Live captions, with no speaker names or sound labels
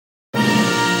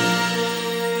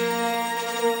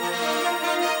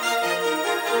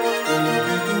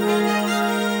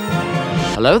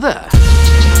hello there.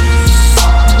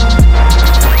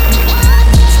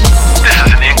 This is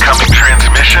an incoming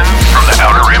transmission from the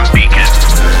Outer Rim Beacon.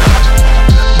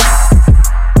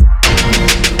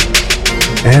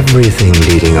 Everything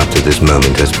leading up to this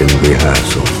moment has been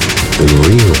rehearsal. The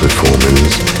real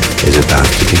performance is about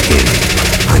to begin.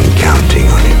 I'm counting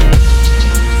on it.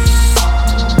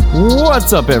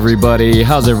 What's up, everybody?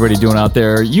 How's everybody doing out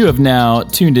there? You have now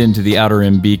tuned into the Outer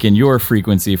Rim Beacon, your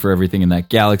frequency for everything in that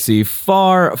galaxy,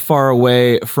 far, far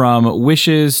away from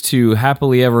wishes to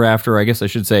happily ever after. I guess I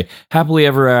should say happily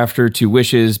ever after to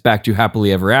wishes, back to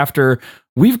happily ever after.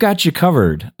 We've got you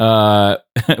covered. My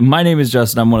name is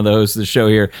Justin. I'm one of the hosts of the show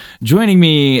here. Joining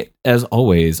me, as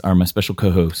always, are my special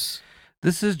co-hosts.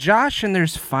 This is Josh, and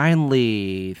there's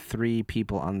finally 3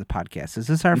 people on the podcast. Is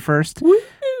this our first? Woo!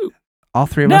 All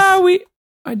 3 of us? No, we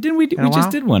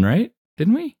just did one, right?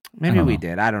 Didn't we? Maybe we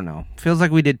did. I don't know. Feels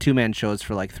like we did 2-man shows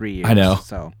for like 3 years. I know.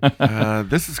 So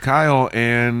this is Kyle,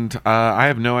 and I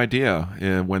have no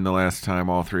idea when the last time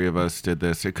all 3 of us did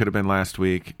this. It could have been last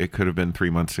week. It could have been 3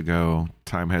 months ago.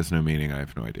 Time has no meaning. I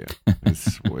have no idea.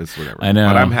 It's whatever. I know.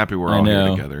 But I'm happy we're all here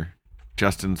together.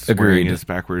 Justin's wearing his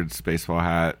backwards baseball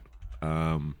hat,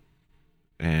 and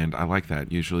I like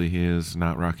that. Usually he is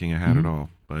not rocking a hat at all,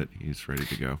 but he's ready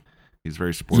to go. He's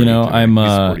very sporty. You know, today. I'm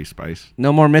he's sporty spice.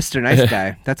 no more Mr. Nice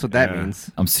Guy. That's what that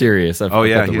means. I'm serious. I've got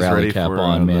the he's rally ready cap for,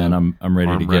 on, man. I'm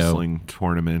ready to go. Wrestling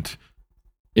tournament.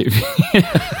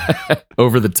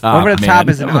 Over the Top. Over the man. Top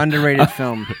is an underrated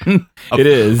film. It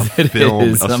is. A film,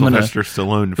 is. a Sylvester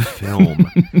Stallone film.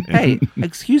 Hey,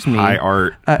 excuse me. High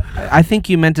art. I think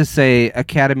you meant to say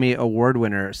Academy Award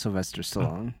winner Sylvester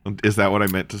Stallone. Is that what I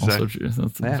meant to say? Also true.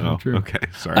 That's Yeah. also true. Okay,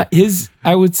 sorry.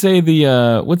 I would say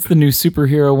the what's the new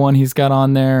superhero one he's got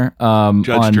on there? Judge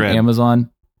on Dredd.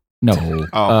 Amazon. No.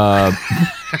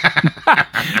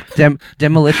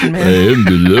 Demolition Man. I am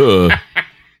the law.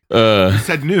 You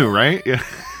said new, right? Yeah.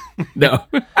 No.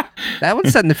 That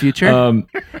one's set in the future.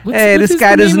 Hey, this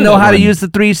guy doesn't know how to use the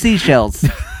 3 seashells.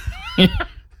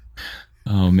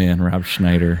 Oh man, Rob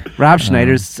Schneider. Rob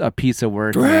Schneider's a piece of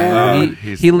work.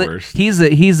 He's the worst.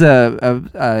 He's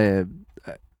a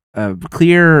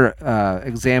clear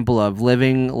example of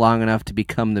living long enough to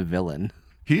become the villain.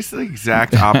 He's the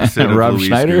exact opposite of Rob Luis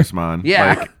Schneider? Guzman.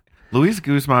 Yeah. Like, Luis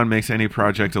Guzman makes any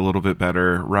project a little bit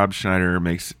better. Rob Schneider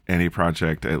makes any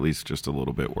project at least just a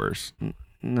little bit worse.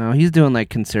 No, he's doing like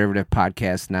conservative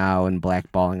podcasts now and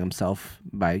blackballing himself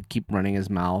by keep running his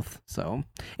mouth. So,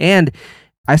 and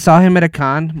I saw him at a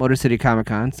con, Motor City Comic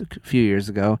Con, a few years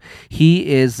ago. He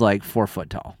is like 4 foot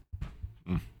tall.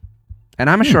 And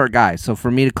I'm a short guy, so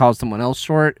for me to call someone else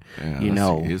short,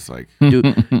 he's like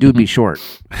dude be short.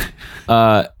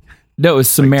 No, it's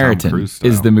Samaritan Cruise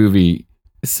style. is the movie.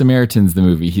 Samaritan's the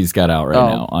movie he's got out right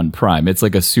now on Prime. It's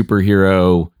like a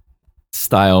superhero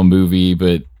style movie,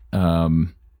 but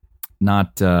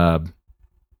not.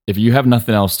 If you have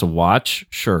nothing else to watch,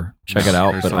 sure, check it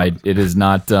out. But it is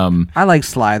not. I like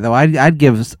Sly though. I'd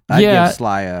give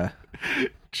Sly a.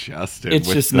 Justin. It's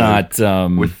with just the, not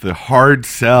with the hard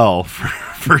sell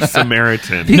for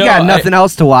Samaritan. You got nothing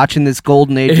else to watch in this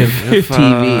golden age of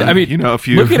TV. I mean, if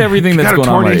you look at everything that's going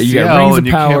on. Right? You got ACL Rings and of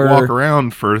you Power. can't walk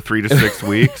around for 3 to 6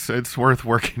 weeks. It's worth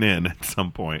working in at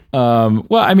some point. Well,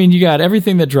 I mean, you got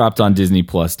everything that dropped on Disney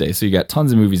Plus Day. So you got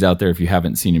tons of movies out there if you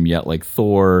haven't seen them yet, like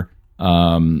Thor.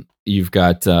 You've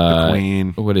got The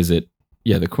Queen. What is it?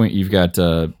 Yeah, the Queen. You've got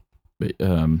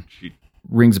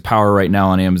Rings of Power right now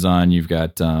on Amazon. You've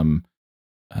got the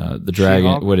Dragon.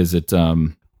 She-Hulk? What is it?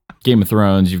 Game of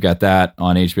Thrones. You've got that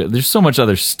on HBO. There's so much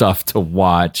other stuff to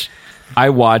watch. I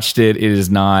watched it. It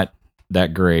is not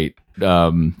that great.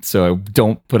 So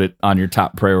don't put it on your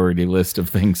top priority list of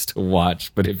things to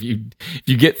watch. But if you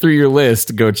get through your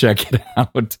list, go check it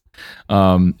out.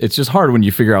 It's just hard when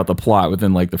you figure out the plot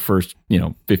within like the first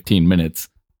 15 minutes.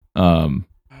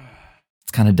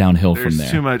 It's kind of downhill from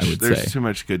there. There's too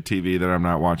much good TV that I'm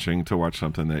not watching to watch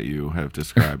something that you have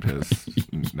described as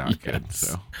not good.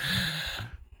 So.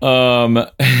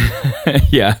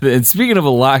 Yeah. And speaking of a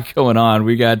lot going on,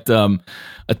 we got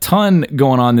a ton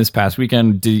going on this past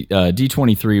weekend.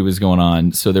 D23 was going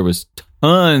on, so there was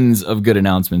tons of good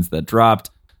announcements that dropped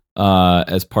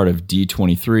as part of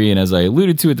D23. And as I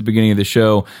alluded to at the beginning of the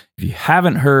show, if you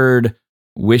haven't heard,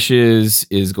 Wishes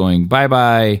is going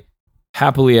bye-bye.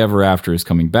 Happily Ever After is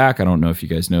coming back. I don't know if you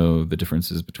guys know the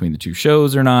differences between the two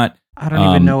shows or not. I don't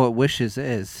even know what Wishes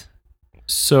is.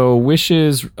 So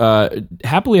Wishes,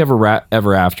 Happily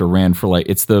Ever After ran for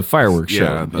it's the fireworks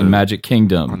show in Magic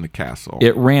Kingdom. On the castle.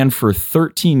 It ran for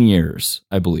 13 years,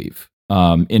 I believe,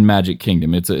 in Magic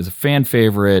Kingdom. It's a fan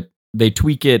favorite. They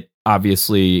tweak it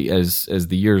obviously as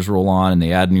the years roll on and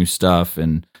they add new stuff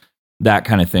and that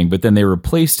kind of thing. But then they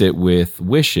replaced it with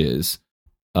Wishes.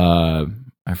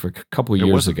 For a couple It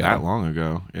years wasn't ago. that long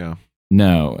ago. Yeah.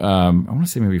 No, I want to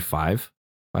say maybe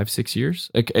 6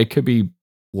 years. It could be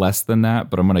less than that,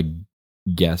 but I'm going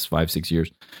to guess 5-6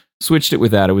 years. Switched it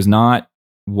with that. It was not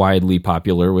widely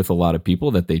popular with a lot of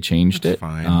people that they changed That's it.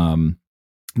 fine.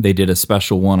 They did a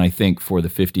special one, I think, for the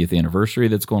 50th anniversary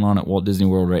that's going on at Walt Disney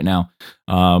World right now.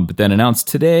 But then announced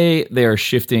today they are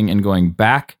shifting and going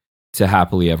back to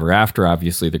Happily Ever After.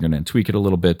 Obviously, they're going to tweak it a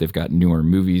little bit. They've got newer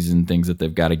movies and things that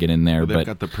they've got to get in there. Well, they've but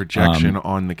got the projection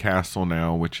on the castle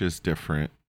now, which is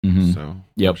different. Mhm. So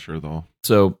Yep. I'm sure they'll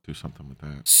So do something with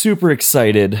that. super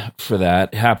excited for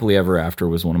that. Happily Ever After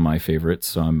was one of my favorites,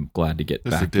 so I'm glad to get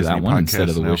This is a back to that Disney one instead of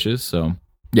podcast the now. Wishes. So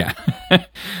yeah,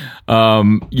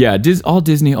 all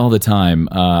Disney all the time.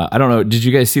 I don't know. Did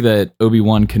you guys see that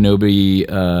Obi-Wan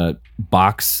Kenobi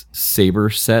box saber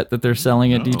set that they're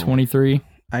selling at No. D23?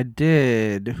 I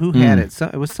did. Who had it?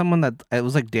 It was someone that it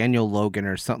was like Daniel Logan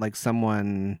or something, like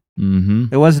someone. Mm-hmm.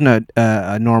 It wasn't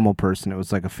a normal person. It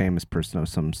was like a famous person of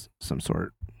some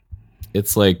sort.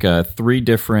 It's like 3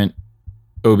 different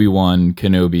Obi-Wan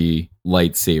Kenobi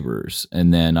lightsabers,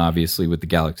 and then obviously with the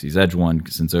Galaxy's Edge one,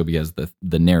 since Obi has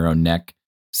the narrow neck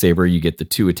saber, you get the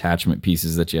 2 attachment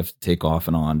pieces that you have to take off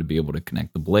and on to be able to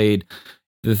connect the blade.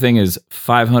 The thing is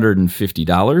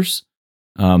 $550.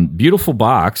 Beautiful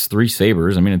box, 3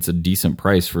 sabers. I mean, it's a decent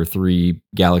price for 3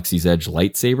 Galaxy's Edge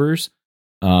lightsabers.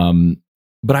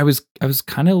 But I was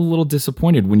kind of a little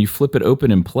disappointed when you flip it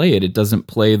open and play it. It doesn't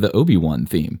play the Obi-Wan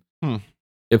theme.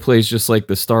 It plays just like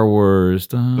the Star Wars,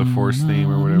 The Force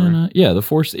theme or whatever. Yeah, the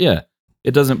Force. Yeah,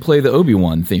 it doesn't play the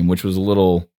Obi-Wan theme, which was a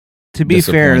little. To be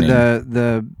fair,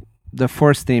 disappointing. the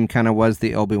Force theme kind of was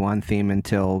the Obi-Wan theme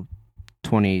until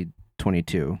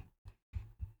 2022.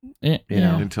 Yeah, You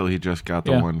know. Until he just got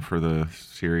the Yeah. one for the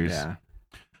series. Yeah.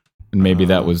 and maybe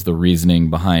that was the reasoning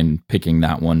behind picking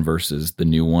that one versus the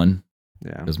new one,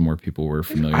 Yeah. because more people were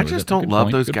familiar. I with just it. don't Good love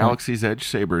point, those good point. Galaxy's Edge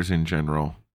sabers in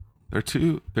general. They're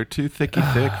too thicky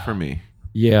thick for me.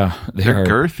 Yeah, They're are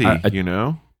girthy, you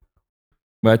know.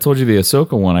 But I told you the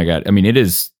Ahsoka one I got. I mean, it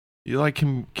is. You like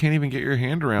can't even get your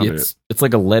hand around It's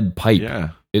like a lead pipe. Yeah.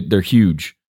 They're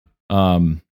huge.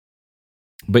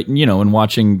 But in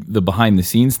watching the behind the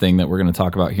scenes thing that we're going to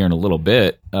talk about here in a little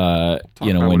bit, Talk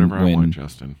about whatever I want,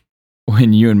 Justin.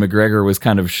 when Ewan McGregor was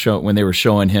kind of when they were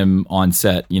showing him on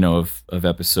set, of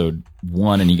episode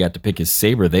 1, and he got to pick his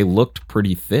saber, they looked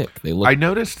pretty thick. They looked. I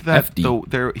noticed that hefty.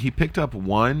 he picked up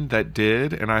one that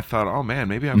did, and I thought, oh man,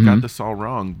 maybe I've Mm-hmm. got this all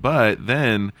wrong. But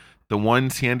then the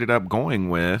ones he ended up going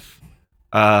with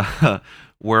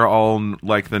were all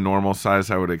like the normal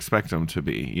size I would expect them to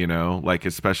be. Like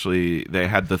especially they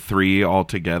had the 3 all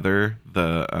together,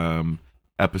 the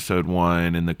episode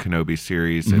 1 in the Kenobi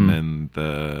series, Mm-hmm. and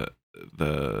then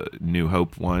the New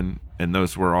Hope one, and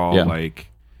those were all Yeah. like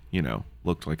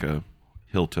looked like a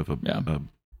hilt of a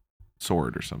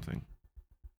sword or something.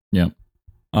 Yeah.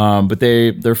 But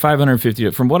they're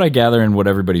 $550. From what I gather and what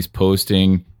everybody's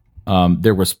posting,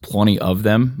 there was plenty of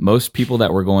them. Most people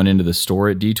that were going into the store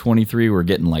at D23 were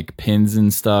getting like pins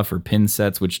and stuff, or pin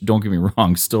sets, which, don't get me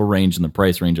wrong, still range in the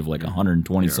price range of like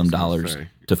 $120 some dollars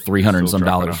to $300 some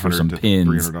dollars for some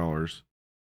pins. $300.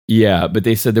 Yeah, but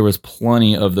they said there was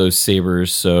plenty of those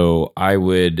sabers, so I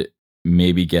would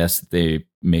maybe guess that they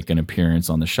make an appearance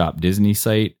on the Shop Disney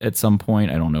site at some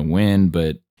point. I don't know when,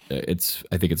 but I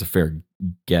think it's a fair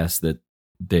guess that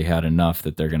they had enough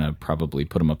that they're going to probably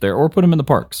put them up there or put them in the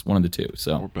parks, one of the two. Or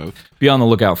So both. be on the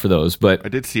lookout for those. But I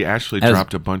did see Ashley As-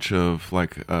 dropped a bunch of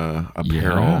like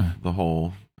apparel, Yeah. the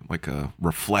whole like a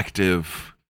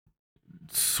reflective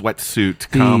sweatsuit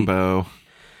combo.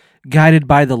 Guided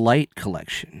by the Light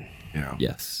collection. Yeah.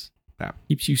 yes, That.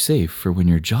 keeps you safe for when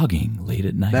you're jogging late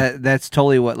at night. That's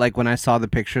totally what, like, when I saw the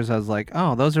pictures, I was like,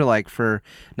 oh, those are like for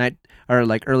night or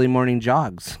like early morning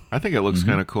jogs. I think it looks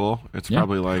kind of cool. It's Yeah.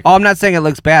 probably like Oh, I'm not saying it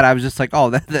looks bad. I was just like,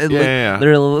 oh, Yeah.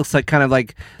 literally looks like kind of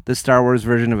like the Star Wars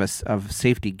version of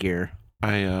safety gear.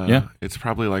 Yeah. It's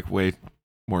probably like way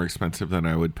more expensive than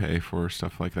I would pay for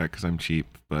stuff like that because I'm cheap,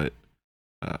 but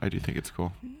I do think it's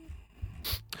cool.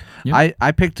 Yep.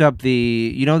 I picked up that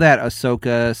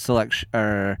Ahsoka selection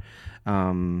or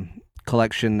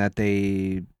collection that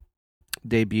they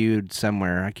debuted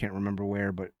somewhere. I can't remember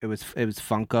where, but it was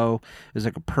Funko. It was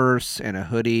like a purse and a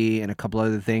hoodie and a couple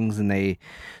other things, and they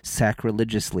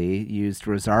sacrilegiously used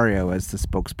Rosario as the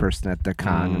spokesperson at the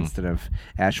con instead of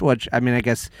Ash. Which, I mean, I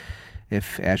guess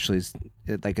if Ashley's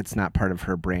it's not part of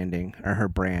her branding or her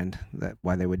brand, that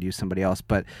why they would use somebody else.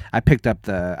 But I picked up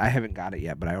I haven't got it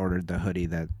yet, but I ordered the hoodie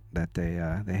that they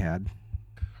had.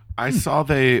 I saw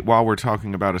while we're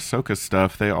talking about Ahsoka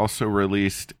stuff, they also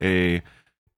released a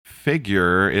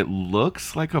figure. It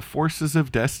looks like a Forces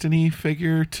of Destiny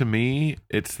figure to me.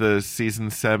 It's the season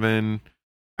 7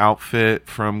 outfit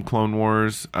from Clone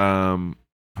Wars. But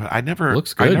I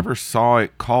never saw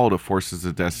it called a Forces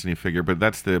of Destiny figure, but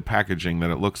that's the packaging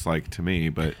that it looks like to me.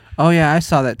 But oh yeah, I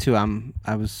saw that too.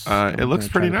 it looks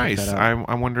pretty nice.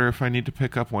 I wonder if I need to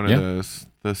pick up one of those.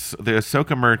 The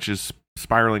Ahsoka merch is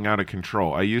spiraling out of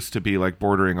control. I used to be like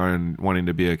bordering on wanting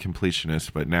to be a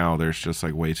completionist, but now there's just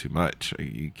like way too much.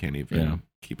 You can't even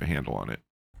keep a handle on it.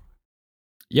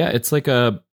 Yeah, it's like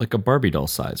a Barbie doll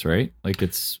size, right? Like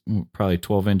it's probably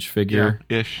 12-inch figure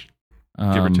ish,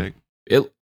 give or take.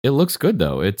 It looks good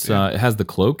though. It's it has the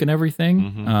cloak and everything.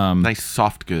 Mm-hmm. Nice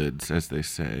soft goods, as they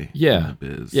say. Yeah, in the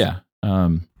biz. Yeah.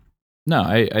 No,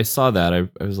 I saw that. I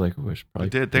was like, oh, I should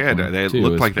probably. They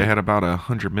looked like they had about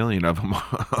 100 million of them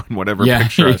on whatever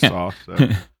picture I saw. So.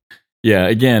 Yeah,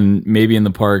 again, maybe in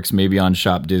the parks, maybe on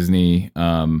Shop Disney.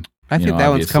 I think that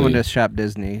one's coming to Shop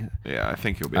Disney. Yeah, I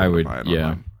think you'll be able to buy it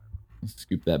online.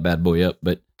 Scoop that bad boy up.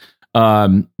 But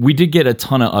we did get a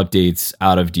ton of updates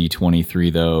out of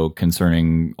D23, though,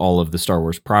 concerning all of the Star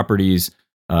Wars properties.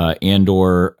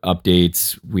 Andor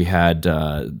updates. We had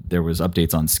there was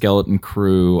updates on Skeleton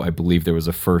Crew. I believe there was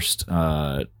a first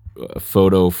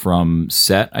photo from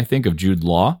set, I think, of Jude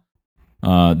Law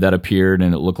that appeared,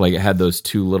 and it looked like it had those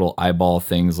two little eyeball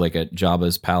things like at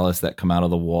Jabba's palace that come out of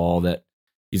the wall. That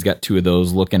he's got two of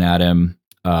those looking at him.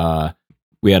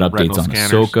 We had updates on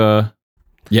Ahsoka.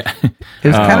 Yeah,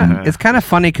 it's kind of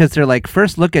funny because they're like,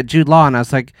 first look at Jude Law, and I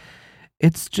was like,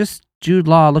 it's just Jude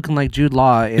Law looking like Jude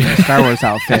Law in a Star Wars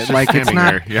outfit. Like it's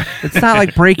not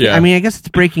like breaking. I mean, I guess it's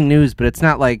breaking news, but it's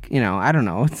not like, I don't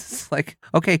know. It's just like,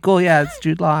 okay, cool, yeah, it's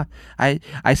Jude Law. I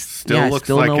still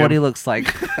know what he looks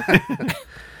like.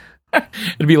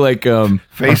 It'd be like our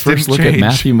first look at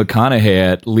Matthew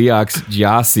McConaughey at Leox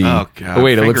Gyasi. Oh God! Oh,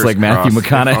 wait, it looks like Matthew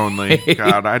McConaughey. Only.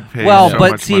 God, I'd pay so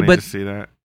much money to see that.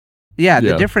 Yeah,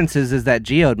 the difference is that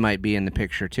Geode might be in the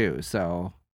picture too.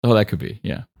 So. Oh, that could be,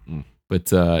 yeah.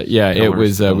 But it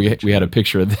was. We had a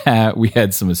picture of that. We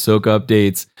had some Ahsoka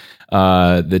updates.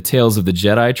 The Tales of the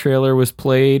Jedi trailer was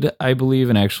played, I believe,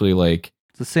 and actually like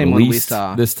it's the same one we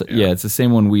saw. It's the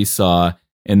same one we saw.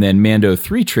 And then Mando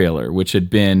 3 trailer, which had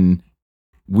been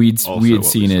we had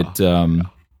seen it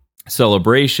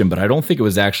Celebration, but I don't think it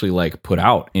was actually like put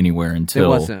out anywhere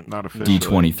until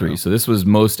D23. So this was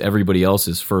most everybody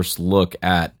else's first look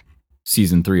at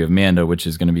season 3 of Mando, which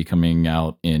is going to be coming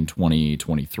out in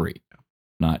 2023.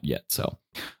 Not yet. So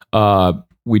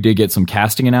we did get some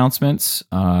casting announcements.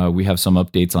 We have some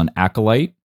updates on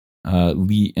Acolyte.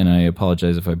 Lee, and I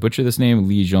apologize if I butcher this name,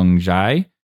 Lee Jung-jae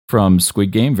from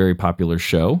Squid Game, very popular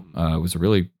show. It was a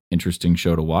really interesting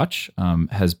show to watch.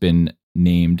 Has been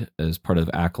named as part of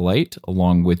Acolyte,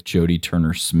 along with Jodie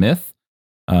Turner-Smith,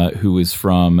 who is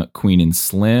from Queen and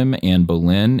Slim, Anne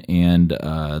Boleyn, and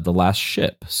The Last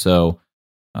Ship. So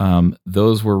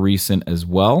those were recent as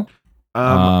well.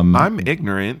 I'm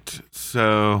ignorant,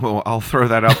 so I'll throw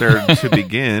that out there to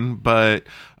begin. But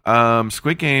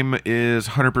Squid Game is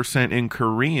 100% in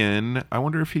Korean. I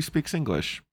wonder if he speaks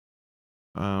English,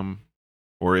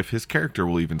 or if his character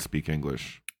will even speak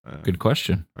English. Good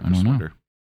question. I don't know.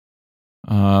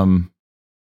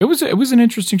 It was an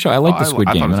interesting show. I like the Squid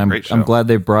Game, and I'm glad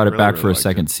they brought it back for a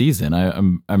second season.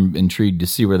 I'm intrigued to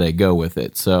see where they go with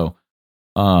it. So,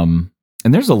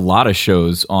 and there's a lot of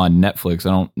shows on Netflix. I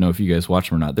don't know if you guys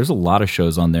watch them or not. There's a lot of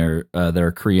shows on there that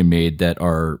are Korean made that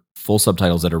are full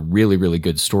subtitles that are really, really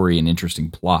good story and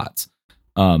interesting plots.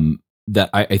 That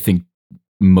I think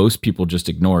most people just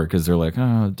ignore because they're like,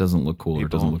 oh, it doesn't look cool or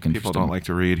it doesn't look interesting. People don't like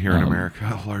to read here in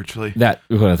America, largely. That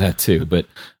too. But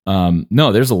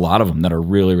no, there's a lot of them that are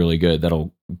really, really good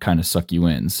that'll kind of suck you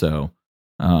in. So,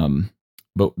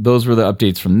 but those were the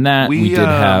updates from that. We did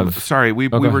have. Sorry, we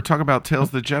were talking about Tales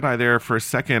of the Jedi there for a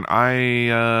second.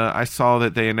 I saw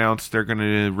that they announced they're going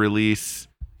to release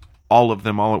all of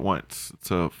them all at once.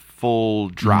 It's a full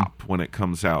drop when it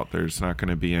comes out. There's not going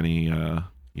to be any,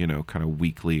 kind of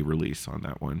weekly release on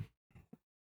that one.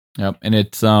 Yep, and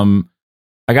it's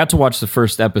I got to watch the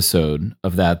first episode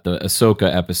of that, the Ahsoka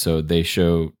episode.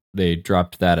 They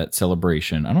dropped that at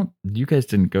Celebration. You guys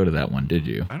didn't go to that one, did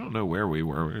you? I don't know where we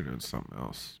were. We were doing something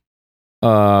else.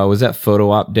 Was that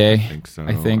Photo Op Day? I think so.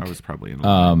 I was probably in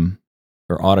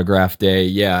or Autograph Day.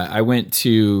 Yeah, I went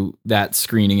to that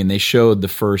screening and they showed the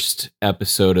first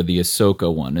episode of the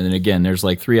Ahsoka one. And then again, there's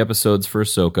like 3 episodes for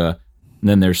Ahsoka, and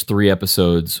then there's 3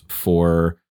 episodes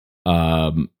for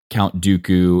Count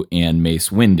Dooku and Mace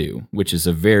Windu, which is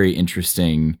a very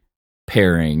interesting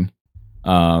pairing.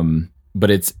 but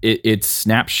it's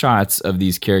snapshots of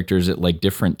these characters at like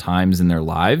different times in their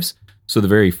lives. So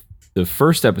the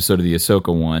first episode of the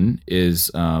Ahsoka one is,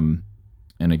 and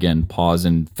again, pause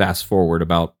and fast forward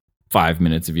about 5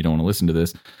 minutes if you don't want to listen to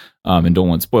this, and don't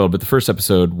want spoiled. But the first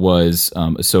episode was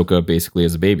Ahsoka basically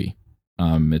as a baby.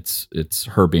 It's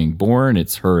her being born.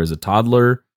 It's her as a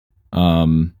toddler,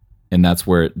 and that's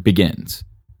where it begins.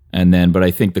 And then, but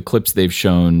I think the clips they've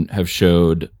showed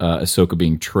Ahsoka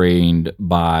being trained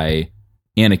by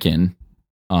Anakin,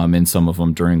 in some of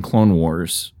them during Clone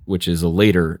Wars, which is a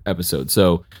later episode.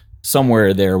 So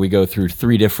somewhere there, we go through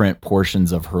 3 different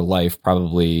portions of her life,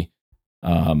 probably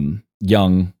young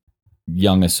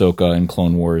Ahsoka in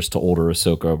Clone Wars to older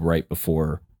Ahsoka right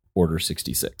before Order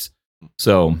 66.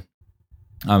 So,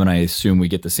 and I assume we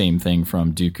get the same thing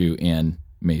from Dooku and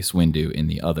Mace Windu in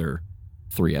the other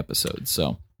 3 episodes.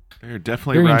 So they're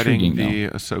definitely very riding intriguing,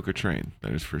 the Ahsoka train.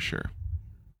 That is for sure.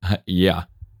 Yeah.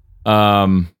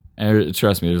 And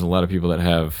trust me, there's a lot of people that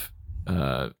have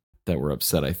that were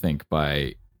upset, I think,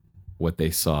 by what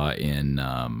they saw in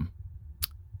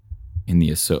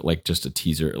the like just a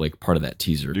teaser, like part of that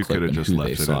teaser You clip. could have and just who left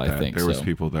they it saw, at that. I think. There was So,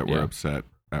 people that were yeah. upset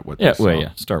at what they Yeah, saw. well,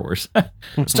 yeah, Star Wars.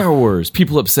 Star Wars,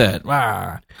 people upset.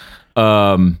 Ah.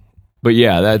 But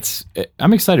yeah,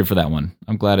 I'm excited for that one.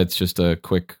 I'm glad it's just a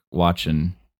quick watch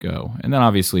and go. And then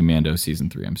obviously Mando season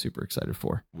 3, I'm super excited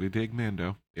for. We dig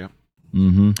Mando. Yeah.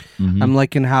 Mm-hmm. I'm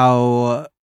liking how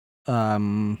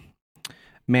Mandalorian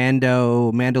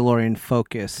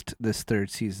focused this 3rd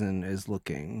season is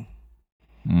looking.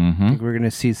 I Mm-hmm. think we're going to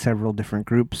see several different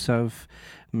groups of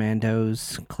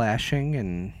Mandos clashing,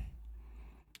 and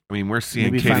I mean, we're seeing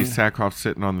Maybe Katie find- Sackhoff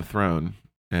sitting on the throne,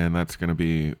 and that's going to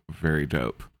be very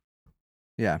dope.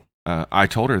 yeah. I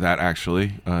told her that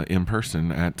actually in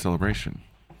person at Celebration.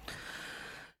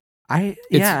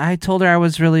 I told her I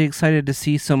was really excited to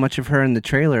see so much of her in the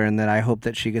trailer, and that I hope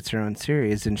that she gets her own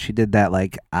series. And she did that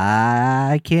like,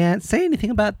 I can't say anything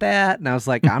about that. And I was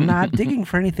like, I'm not digging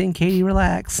for anything, Katie,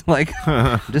 relax. Like,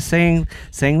 I'm just saying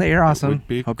that you're awesome. would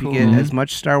be Hope cool. you get as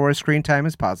much Star Wars screen time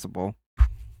as possible.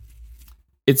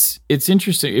 It's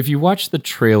interesting. If you watch the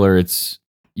trailer,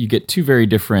 you get 2 very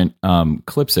different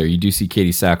clips there. You do see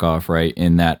Katie Sackhoff, right,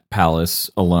 in that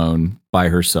palace alone by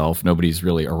herself. Nobody's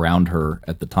really around her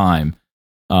at the time.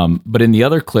 But in the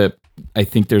other clip, I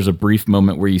think there's a brief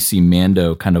moment where you see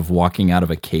Mando kind of walking out of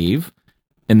a cave,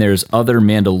 and there's other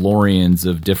Mandalorians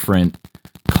of different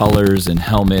colors and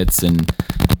helmets and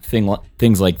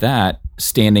things like that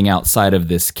standing outside of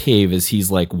this cave as he's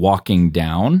like walking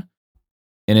down.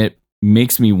 And it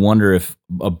makes me wonder if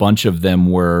a bunch of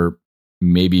them were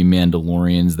maybe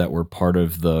Mandalorians that were part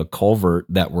of the culvert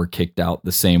that were kicked out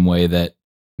the same way that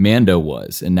Mando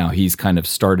was. And now he's kind of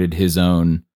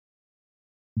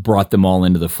brought them all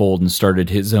into the fold and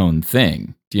started his own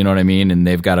thing. Do you know what I mean? And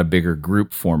they've got a bigger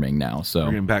group forming now. So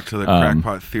We're getting back to the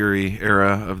crackpot theory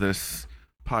era of this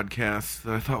podcast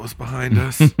that I thought was behind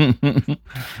us. I'm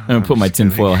gonna put my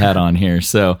tinfoil hat on here.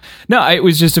 So no, it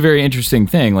was just a very interesting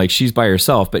thing. Like, she's by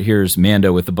herself, but here's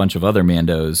Mando with a bunch of other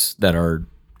Mandos that are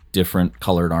different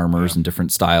colored armors and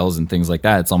different styles and things like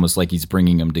that. It's almost like he's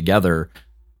bringing them together.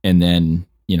 And then,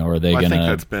 are they I gonna? think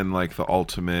that's been like the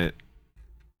ultimate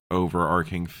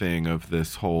overarching thing of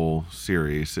this whole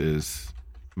series is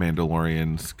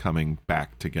Mandalorians coming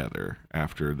back together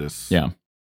after this,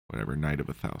 whatever, Night of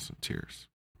 1,000 Tears.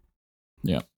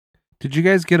 Yeah. Did you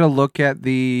guys get a look at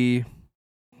the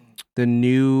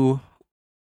new?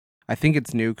 I think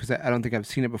it's new because I don't think I've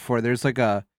seen it before.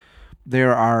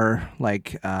 There are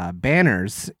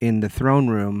banners in the throne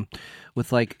room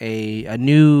with like a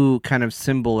new kind of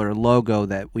symbol or logo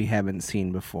that we haven't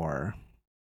seen before.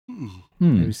 Have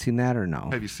you seen that or no?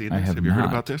 Have you seen I this? have Have you heard not.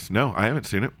 about this? No, I haven't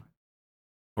seen it.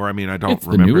 Or I mean, I don't It's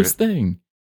the remember newest it. thing.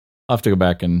 I'll have to go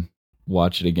back and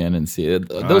watch it again and see it.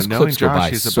 Those knowing clips go Josh, by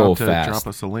he's so about to fast. drop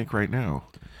us a link right now.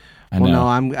 I Well,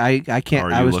 know. no, I can't.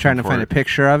 Are I you was trying to looking for find it? a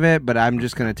picture of it, but I'm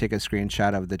just gonna take a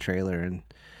screenshot of the trailer and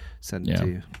send it Yeah. to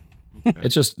you.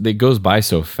 It's just, it goes by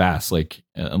so fast. Like,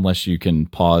 unless you can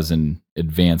pause and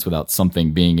advance without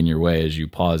something being in your way as you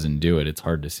pause and do it, it's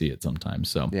hard to see it sometimes.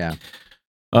 So, Yeah.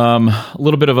 a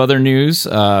little bit of other news.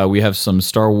 We have some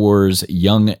Star Wars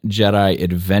Young Jedi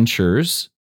Adventures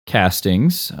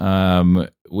castings,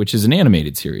 which is an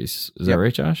animated series. Is that Yep.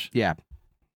 right, Josh? Yeah.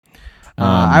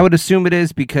 I would assume it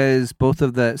is because both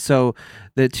of the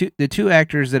two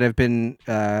actors that have been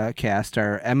cast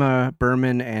are Emma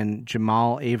Berman and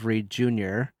Jamal Avery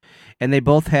Jr. And they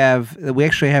both we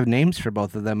actually have names for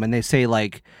both of them, and they say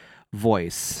like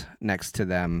voice next to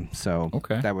them. So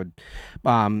Okay. that would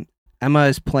Emma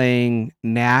is playing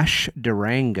Nash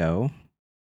Durango.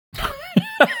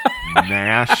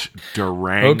 Nash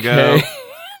Durango. Okay.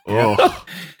 Oh,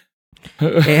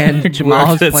 And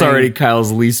Jamal's That's playing- already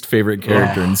Kyle's least favorite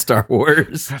character in Star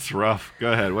Wars. that's rough.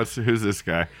 Go ahead. Who's this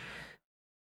guy?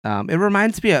 It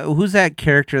reminds me of who's that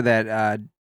character that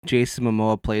Jason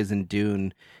Momoa plays in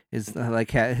Dune? Is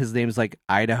like his name's like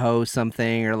Idaho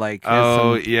something or like has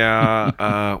Oh some-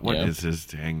 yeah. What Yeah. is his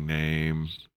dang name?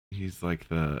 He's like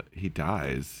he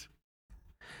dies.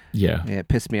 Yeah. yeah, it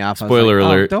pissed me off. I was Spoiler like,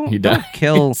 alert. don't he don't dies.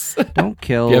 kill don't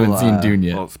kill. You haven't seen Dune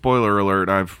yet. Well, spoiler alert.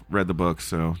 I've read the book,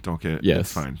 so don't get. Yes.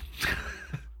 It's fine.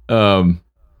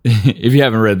 If you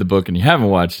haven't read the book and you haven't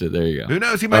watched it, there you go. Who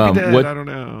knows? He might be dead. what- I don't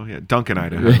know. Yeah, Duncan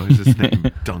Idaho is his name.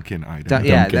 Duncan Idaho.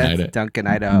 Yeah, Duncan that's Idaho. Duncan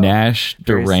Idaho. Nash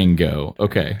Very Durango.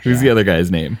 Okay. Who's the other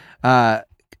guy's name?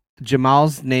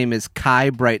 Jamal's name is Kai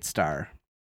Brightstar.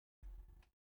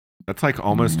 That's like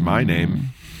almost my name.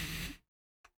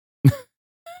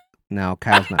 No,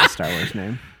 Kyle's not a Star Wars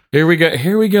name. Here we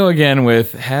go again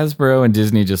with Hasbro and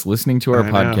Disney just listening to our I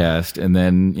know. podcast and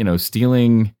then,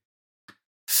 stealing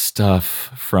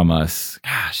stuff from us.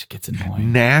 Gosh, it gets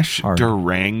annoying. Nash Hard.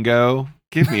 Durango.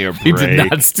 Give me a break. He did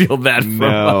not steal that from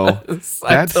No. us.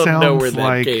 I That don't know where sounds that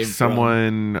like came from.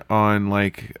 someone on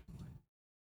like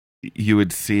you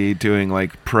would see doing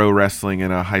like pro wrestling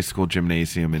in a high school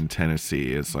gymnasium in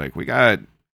Tennessee. It's like we got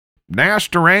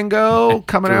Nash Durango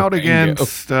coming out Durango.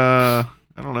 against I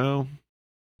don't know,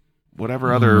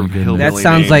 whatever other my goodness. hillbilly That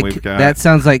sounds name like we've got. that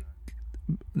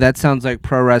sounds like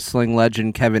pro wrestling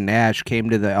legend Kevin Nash came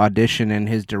to the audition in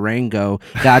his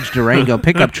Dodge Durango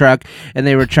pickup truck, and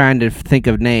they were trying to think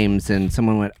of names, and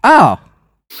someone went, "Oh,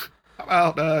 How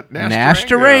about Nash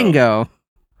Durango."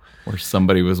 Or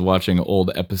somebody was watching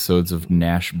old episodes of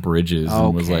Nash Bridges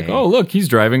and was like, Okay. "Oh, look, he's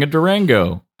driving a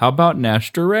Durango. How about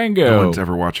Nash Durango?" No one's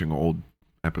ever watching old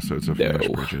episodes of No. Nash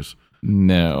Bridges.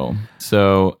 No.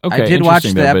 So, okay. I did watch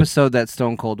interesting the though, but- episode that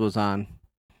Stone Cold was on.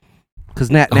 Because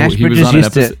Nash he was Bridges on an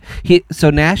used to. episode- So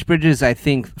Nash Bridges, I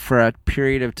think, for a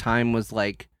period of time was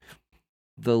like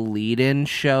the lead-in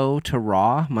show to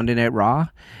Raw, Monday Night Raw,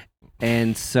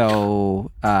 and so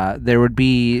there would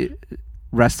be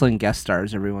wrestling guest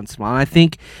stars every once in a while. And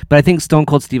I think Stone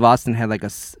Cold Steve Austin had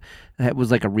that was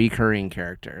like a recurring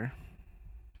character,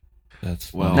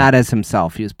 That's Well- funny. not as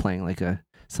himself. He was playing like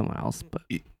someone else, but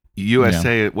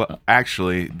USA, well,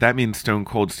 actually, that means Stone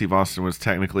Cold Steve Austin was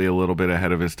technically a little bit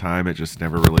ahead of his time. It just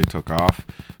never really took off.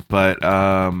 But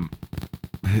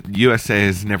USA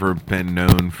has never been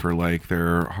known for like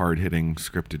their hard-hitting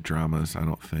scripted dramas, I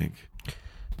don't think.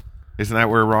 Isn't that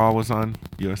where Raw was on?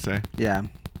 USA? yeah.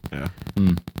 Yeah.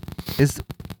 Is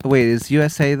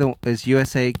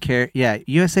USA Yeah,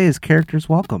 USA is characters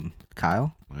welcome,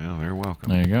 Kyle. Well, they're welcome.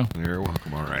 There you go. They're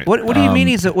welcome, all right. What do you mean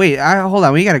he's hold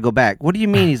on, we got to go back. What do you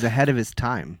mean he's ahead of his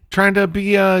time? Trying to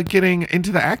be getting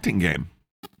into the acting game.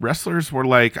 Wrestlers were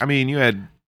like, I mean, you had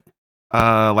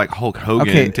like Hulk Hogan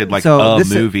Okay, did like so a this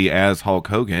is- movie as Hulk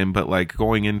Hogan, but like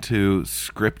going into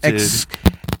scripted.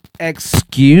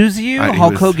 Excuse you? He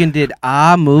Hulk was- Hogan did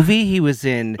a movie. He was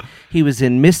in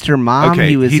Mr. Mom. Okay,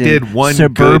 he was he in did one good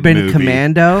Suburban movie.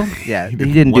 Commando. Yeah, he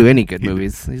didn't one- do any good he did-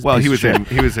 movies. He's a Well, piece he of was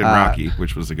shit. in Rocky,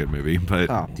 which was a good movie, but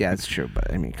Oh, yeah, that's true.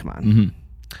 But I mean, come on.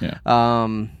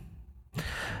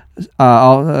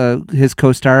 His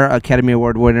co-star, Academy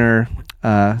Award winner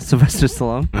Sylvester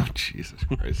Stallone. oh Jesus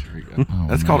Christ, here we go. Oh,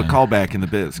 That's called a man. callback in the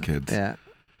biz, kids. Yeah.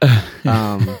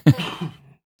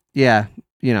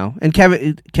 Yeah, and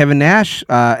Kevin Nash,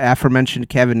 aforementioned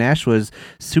Kevin Nash was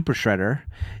Super Shredder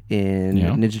in Yeah.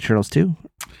 Ninja Turtles 2.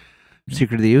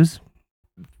 Secret of the Ooze.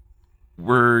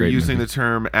 We're Great using movie. the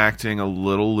term acting a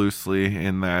little loosely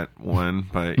in that one,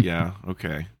 but yeah,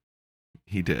 okay.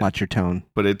 He did. Watch your tone.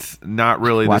 But it's not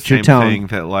really Watch the your same tone. thing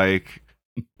that like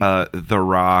The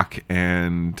Rock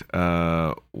and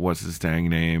what's his dang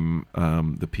name,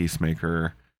 the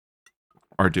Peacemaker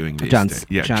are doing these John- days.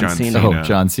 Yeah, John John Cena. Cena. Oh,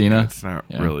 John Cena? It's not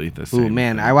Yeah. really the same. Ooh,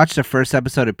 man, thing. I watched the first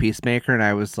episode of Peacemaker and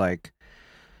I was like,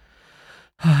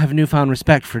 I have newfound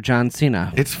respect for John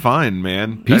Cena. It's fun,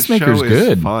 man. Peacemaker's that show is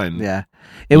good. fun. Yeah.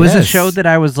 It was a Yes. show that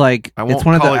I was like, I won't it's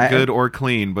one call of the it good or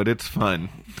clean, but it's fun.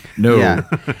 No. Yeah.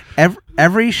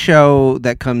 Every show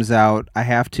that comes out, I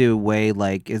have to weigh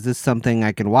like, is this something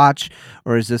I can watch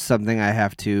or is this something I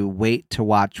have to wait to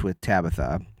watch with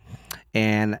Tabitha?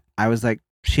 And I was like,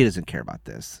 she doesn't care about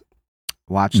this.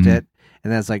 Watched Mhm. it,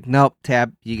 and then I was like, nope,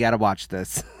 Tab, you got to watch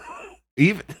this.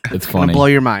 Even It's It's gonna funny. blow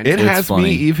your mind. it It's has funny.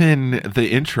 me even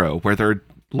the intro where they're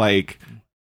like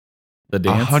The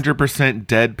dance. 100%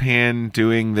 deadpan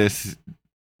doing this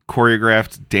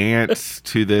choreographed dance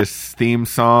to this theme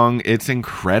song. It's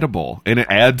incredible, and it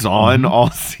adds on Mhm. all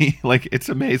scene. Like it's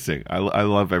amazing. I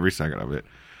love every second of it.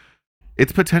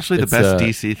 It's potentially the It's, best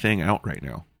DC thing out right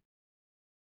now.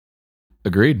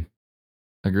 Agreed.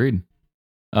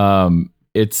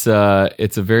 It's a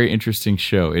very interesting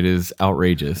show. It is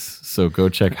outrageous. So go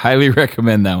check. Highly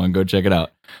recommend that one. Go check it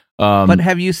out. But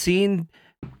have you seen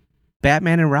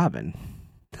Batman and Robin?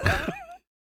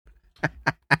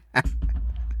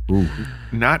 Ooh.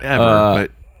 Not ever,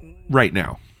 but right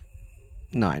now.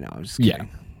 No, I know. I'm just kidding.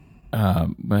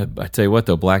 But I tell you what,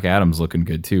 though, Black Adam's looking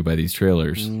good too by these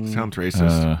trailers. Sounds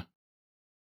racist.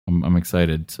 I'm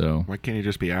excited. So Why can't he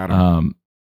just be Adam?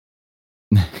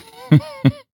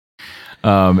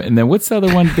 And then what's the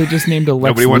other one? They just named a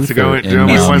Lex Nobody wants to go Luthor in-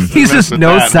 nobody wants to He's mess just with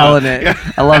no that, selling huh? it.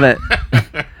 Yeah. I love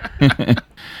it.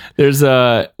 There's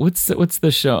what's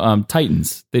the show?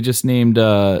 Titans. They just named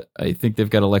I think they've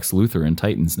got a Lex Luthor in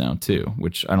Titans now too,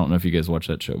 which I don't know if you guys watch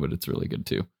that show, but it's really good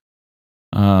too.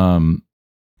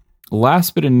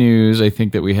 Last bit of news I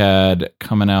think that we had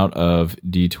coming out of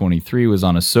D23 was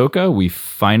on Ahsoka. We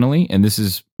finally, and this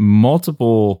is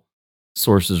multiple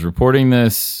sources reporting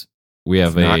this. We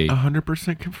have It's not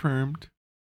 100% confirmed,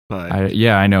 but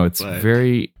I know it's But-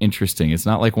 very interesting. It's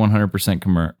not like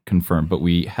 100% confirmed, but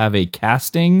we have a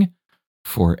casting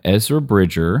for Ezra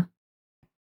Bridger,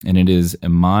 and it is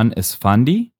Iman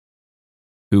Esfandi,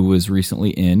 who was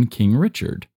recently in King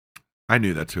Richard. I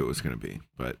knew that's who it was going to be,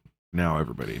 but now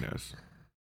everybody knows.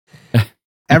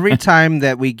 Every time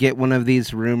that we get one of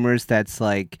these rumors that's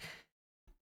like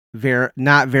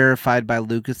not verified by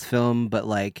Lucasfilm, but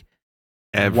like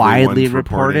Everyone's widely reporting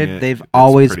reported, it. they've It's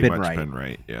always pretty been much right. Been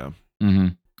right, yeah. Mm-hmm.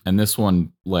 And this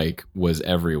one like was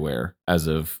everywhere as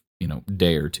of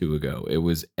day or two ago. It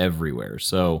was everywhere.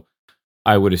 So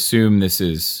I would assume this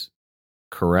is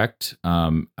correct.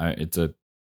 It's a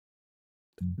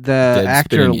The dead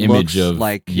actor spinning looks image of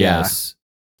like yes.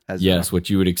 Ezra. Yes, what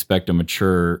you would expect a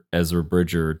mature Ezra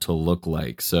Bridger to look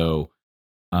like. So,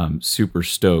 super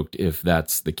stoked if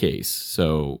that's the case.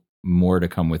 So, more to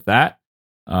come with that.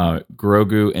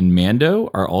 Grogu and Mando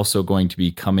are also going to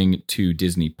be coming to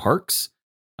Disney parks.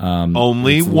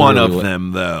 Only it's one of literally-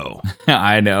 them, though.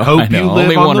 I know. Hope I know. you live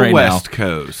Only on one the right West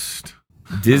Coast.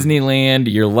 now.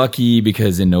 Disneyland, you're lucky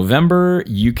because in November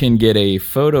you can get a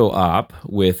photo op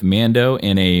with Mando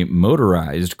and a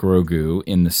motorized Grogu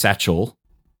in the satchel.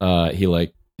 He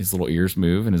his little ears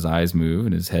move and his eyes move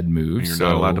and his head moves. You're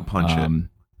not allowed to punch it.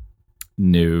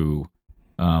 No.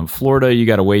 Florida, you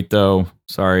got to wait though.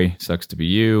 Sorry, sucks to be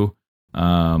you.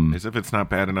 As if it's not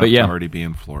bad enough but yeah. to already be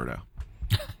in Florida.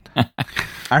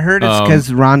 I heard it's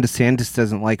because Ron DeSantis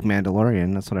doesn't like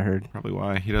Mandalorian. That's what I heard. Probably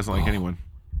why. He doesn't like anyone.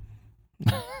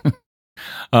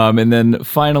 And then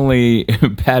finally,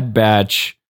 Bad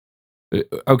Batch.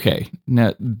 Okay,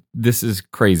 now this is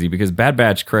crazy because Bad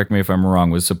Batch, correct me if I'm wrong,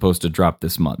 was supposed to drop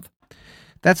this month.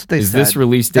 That's what they Is said. this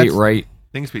release date That's- right?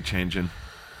 Things be changing.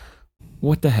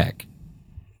 What the heck?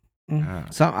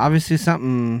 So obviously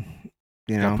something,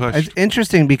 Got pushed. it's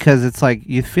interesting because it's like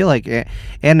you feel like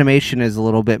animation is a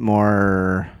little bit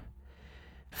more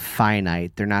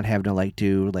finite. They're not having to like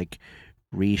do like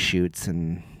reshoots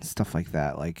and stuff like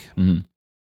that. Like Mhm.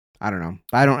 I don't know.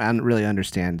 I don't really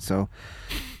understand. So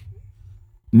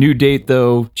New date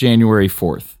though, January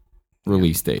 4th,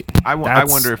 release date. I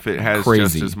That's wonder if it has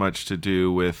crazy. just as much to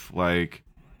do with like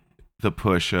the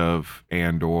push of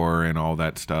Andor and all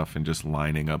that stuff and just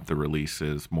lining up the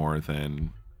releases more than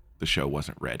the show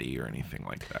wasn't ready or anything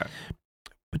like that.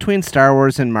 between Star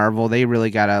Wars and Marvel, they really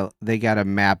gotta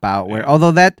map out where.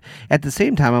 Although that at the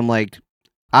same time, I'm like,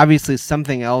 obviously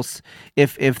something else.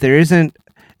 If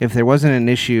there wasn't an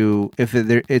issue,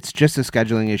 it's just a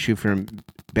scheduling issue for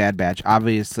Bad Batch.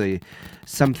 Obviously,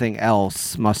 something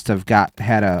else must have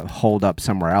had a hold up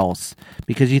somewhere else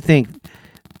because you think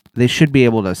they should be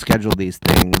able to schedule these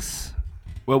things.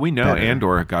 Well, we know better.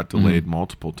 Andor got delayed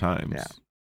multiple times.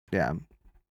 Yeah.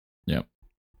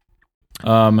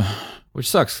 Which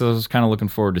sucks because I was kind of looking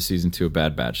forward to season 2 of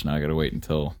Bad Batch. Now I got to wait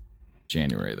until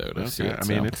January though to see Okay. it. I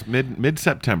mean, so. it's mid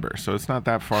September, so it's not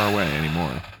that far away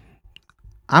anymore.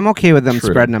 I'm okay with them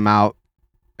True. spreading them out.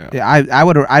 Yeah.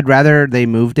 I'd rather they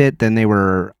moved it than they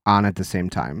were on at the same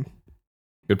time.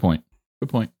 Good point.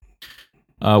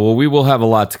 Well, we will have a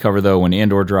lot to cover though when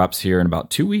Andor drops here in about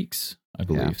 2 weeks, I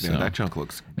believe. Yeah, So that junk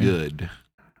looks good.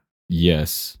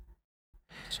 yes.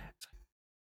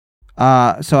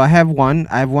 So I have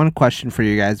one question for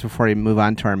you guys before we move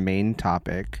on to our main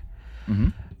topic. Mm-hmm.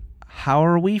 How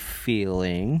are we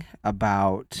feeling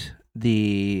about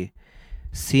the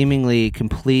seemingly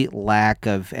complete lack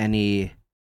of any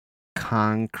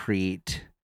concrete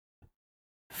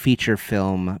feature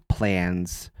film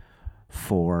plans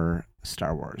for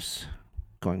Star Wars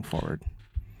going forward?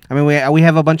 I mean, we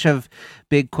have a bunch of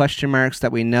big question marks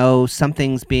that we know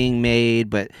something's being made,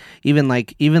 but even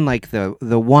like the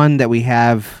one that we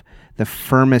have the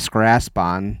firmest grasp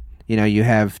on, you know, you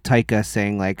have Taika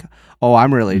saying like, "Oh,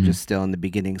 I'm really just still in the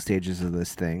beginning stages of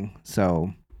this thing."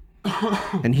 So,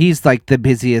 and he's like the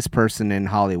busiest person in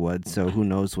Hollywood, so who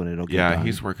knows when it'll get done. Yeah,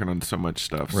 he's working on so much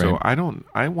stuff. Right. So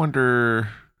I wonder,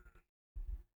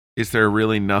 is there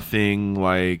really nothing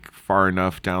like far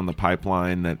enough down the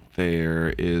pipeline that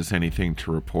there is anything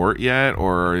to report yet,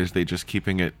 or is they just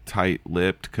keeping it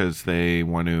tight-lipped because they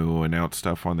want to announce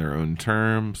stuff on their own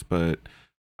terms? But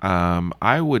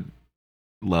I would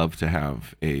love to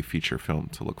have a feature film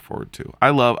to look forward to.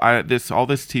 All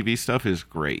this TV stuff is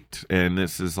great, and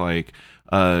this is like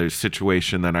a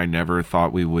situation that I never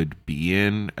thought we would be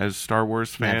in as Star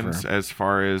Wars fans, as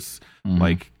far as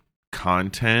like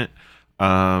content.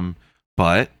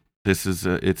 But this is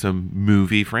it's a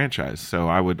movie franchise, so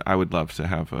I would love to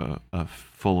have a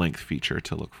full length feature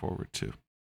to look forward to.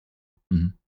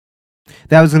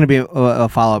 That was going to be a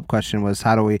follow up question: was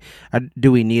how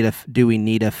do we need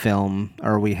a film?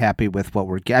 Or are we happy with what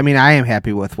we're getting? I mean, I am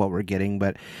happy with what we're getting,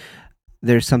 but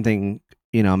there's something,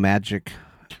 you know, magical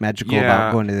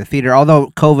about going to the theater. Although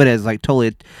COVID has like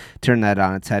totally turned that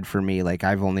on its head for me. Like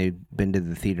I've only been to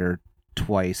the theater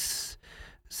twice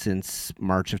since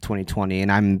March of 2020,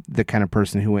 and I'm the kind of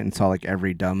person who went and saw like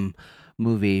every dumb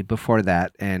movie before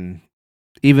that, and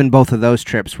even both of those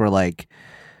trips were like,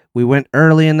 we went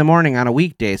early in the morning on a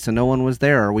weekday, so no one was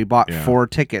there, or we bought 4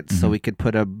 tickets so we could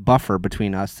put a buffer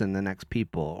between us and the next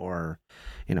people, or,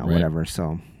 you know, whatever.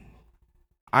 So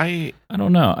I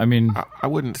don't know. I mean, I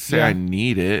wouldn't say I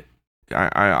need it.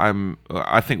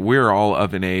 I think we're all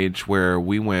of an age where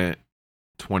we went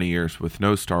 20 years with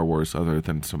no Star Wars other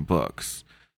than some books.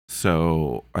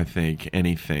 So I think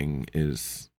anything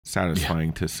is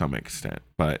satisfying to some extent.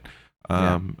 But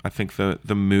I think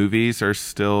the movies are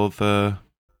still the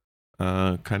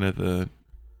kind of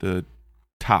the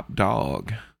top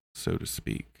dog, so to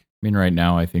speak. I mean, right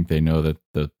now, I think they know that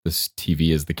this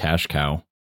TV is the cash cow.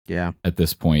 Yeah. At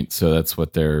this point, so that's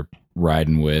what they're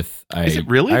riding with. Is it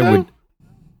really? Though?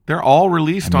 They're all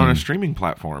released on a streaming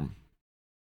platform.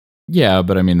 Yeah,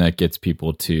 but I mean that gets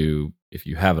people to, if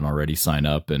you haven't already, sign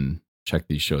up and check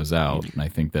these shows out. And I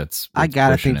think that's. I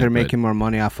gotta think they're making more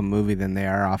money off a movie than they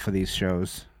are off of these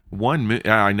shows.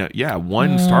 I know. Yeah,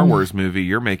 one Star Wars movie,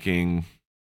 you're making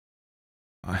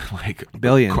like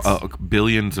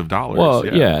billions of dollars. Well,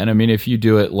 yeah, and I mean, if you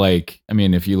do it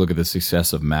if you look at the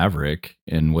success of Maverick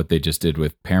and what they just did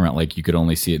with Paramount, like you could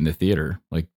only see it in the theater.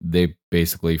 Like they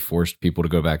basically forced people to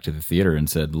go back to the theater and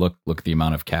said, "Look at the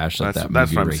amount of cash that movie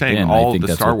That's what I'm saying. In. All I think the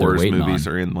that's Star what they're Wars waiting movies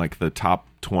on. are in like the top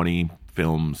 20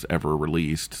 films ever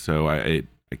released. So I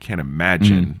can't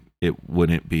imagine it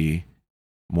wouldn't be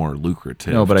more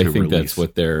lucrative. No, but I think that's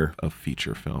what they're a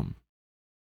feature film.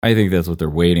 I think that's what they're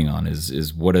waiting on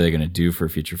is what are they going to do for a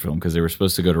feature film? Because they were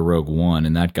supposed to go to Rogue One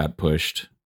and that got pushed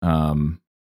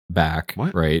back.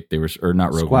 What? Right? They were, or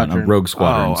not Rogue Squadron. One, Rogue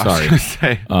Squadron. Oh, sorry, I was gonna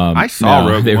say, I saw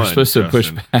Rogue They One, were supposed to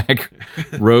push Justin. back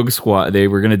Rogue Squad. They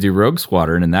were going to do Rogue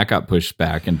Squadron and that got pushed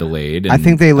back and delayed. And, I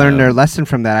think they learned their lesson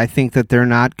from that. I think that they're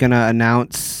not going to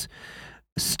announce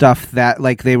stuff that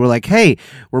like they were like, hey,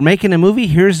 we're making a movie.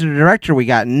 Here's the director. We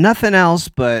got nothing else,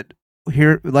 but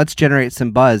here, let's generate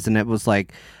some buzz. And it was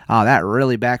like, oh, that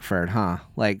really backfired, huh?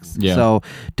 Like, so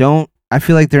I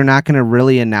feel like they're not going to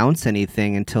really announce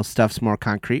anything until stuff's more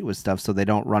concrete with stuff, so they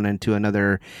don't run into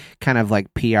another kind of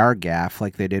like PR gaffe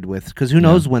like they did with, because who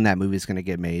knows when that movie's going to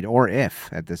get made or if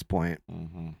at this point,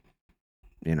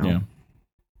 you know. Yeah.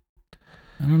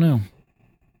 I don't know.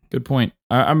 Good point.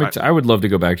 I would love to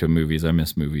go back to movies. I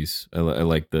miss movies. I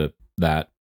like that.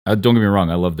 Don't get me wrong.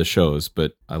 I love the shows,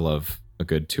 but I love a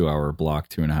good 2-hour block,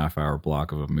 2.5-hour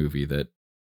block of a movie that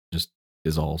just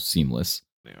is all seamless.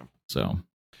 Yeah. So,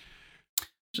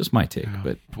 just my take.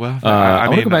 But I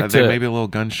wanna mean, go back to maybe a little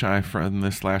gun shy from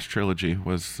this last trilogy.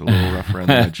 Was a little rough around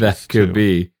the edges. that could too.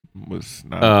 be. Was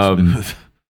not smooth.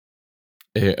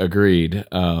 Agreed.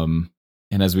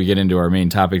 And as we get into our main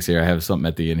topics here, I have something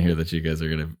at the end here that you guys are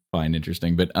going to find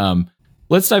interesting. But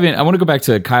let's dive in. I want to go back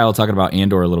to Kyle talking about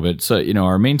Andor a little bit. So, you know,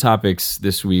 our main topics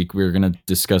this week, we're going to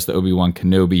discuss the Obi-Wan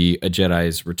Kenobi, A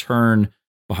Jedi's Return,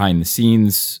 behind the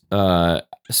scenes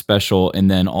special.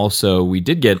 And then also we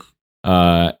did get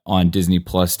on Disney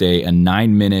Plus Day a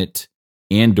 9-minute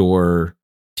Andor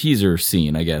teaser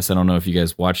scene, I guess. I don't know if you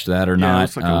guys watched that or not.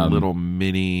 It's like a little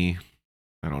mini...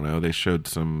 I don't know. They showed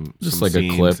some like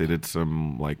scenes. a clip. They did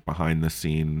some like behind the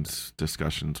scenes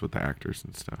discussions with the actors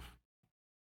and stuff.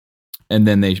 And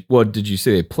then did you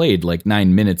say they played like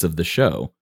 9 minutes of the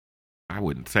show? I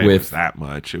wouldn't say it was that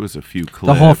much. It was a few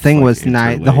clips. The whole thing was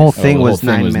 9. The whole thing was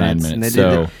 9 minutes. And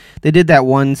they did that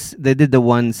one. They did the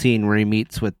one scene where he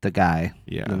meets with the guy.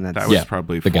 Yeah, that was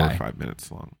probably 4 or 5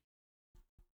 minutes long.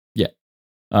 Yeah,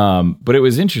 but it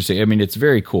was interesting. I mean, it's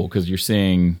very cool because you're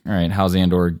seeing, all right,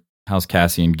 how's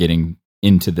Cassian getting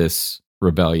into this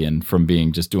rebellion from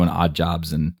being just doing odd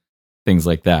jobs and things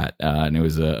like that, and it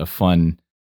was a fun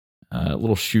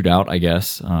little shootout, I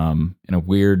guess, in a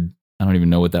weird. I don't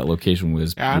even know what that location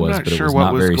was. Yeah, I'm not but sure it was what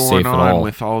not was very going safe at on all.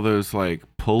 with all those like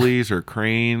pulleys or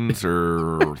cranes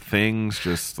or things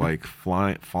just like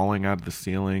falling out of the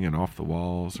ceiling and off the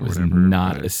walls or whatever.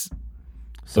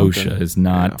 OSHA is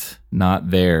not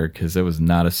there because it was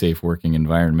not a safe working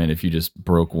environment. If you just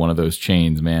broke one of those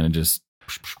chains, man, and just.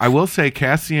 I will say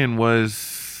Cassian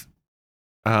was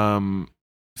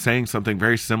saying something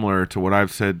very similar to what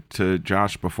I've said to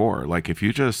Josh before. Like if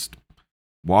you just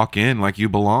walk in like you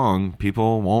belong,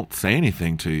 people won't say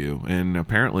anything to you. And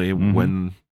apparently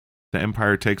when the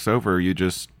Empire takes over, you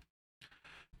just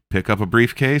pick up a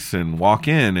briefcase and walk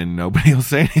in and nobody will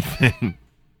say anything.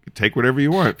 Take whatever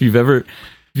you want. If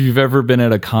you've ever been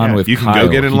at a con with you can Kyle,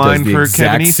 go get in line for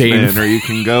Kevin Eastman, or you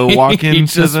can go walk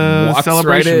into the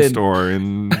Celebration store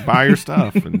and buy your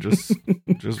stuff and just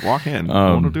walk in.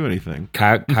 No one will do anything.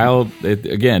 Kyle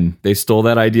again, they stole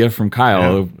that idea from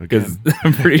Kyle because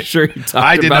I'm pretty sure he talked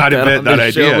I did about not invent that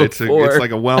idea. It's before.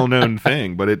 like a well-known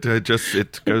thing, but it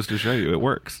goes to show you it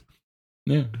works.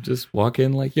 Yeah, just walk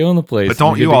in like you own the place. But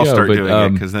don't you all start doing it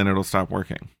because then it'll stop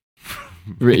working.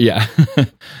 Yeah.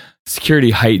 Security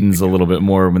heightens a little bit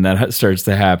more when that starts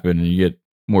to happen and you get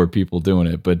more people doing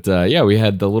it. But we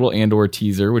had the little Andor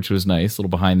teaser, which was nice, a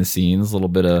little behind the scenes, a little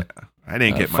bit of I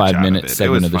didn't get much 5-minute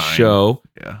segment of the show.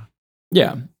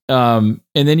 Yeah. And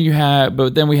then we had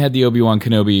the Obi-Wan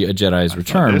Kenobi: A Jedi's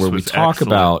Return, where we talk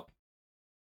about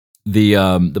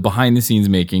the behind the scenes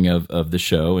making of the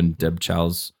show, and Deb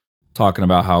Chow's talking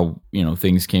about how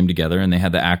things came together, and they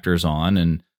had the actors on,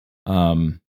 and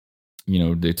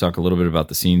they talk a little bit about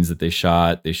the scenes that they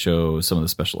shot. They show some of the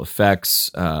special effects,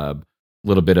 a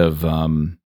little bit of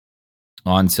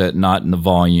onset, not in the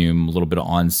volume, a little bit of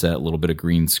onset, a little bit of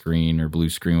green screen or blue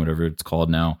screen, whatever it's called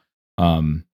now.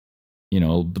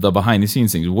 The behind the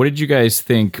scenes things. What did you guys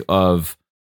think of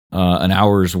an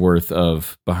hour's worth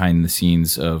of behind the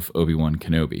scenes of Obi-Wan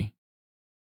Kenobi?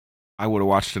 I would have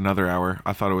watched another hour.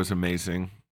 I thought it was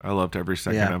amazing. I loved every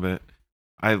second of it.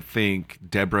 I think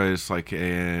Deborah is like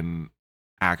an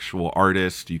actual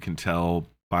artist. You can tell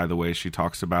by the way she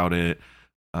talks about it.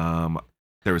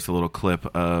 There was a little clip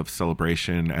of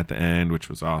Celebration at the end, which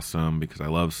was awesome because I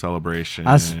love Celebration.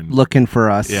 Us looking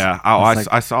for us. Yeah.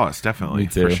 I saw us definitely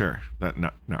for sure.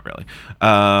 Not really.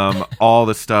 All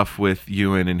the stuff with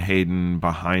Ewan and Hayden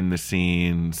behind the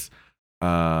scenes,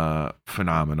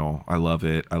 phenomenal. I love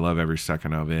it. I love every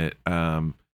second of it.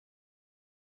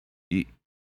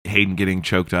 Hayden getting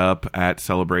choked up at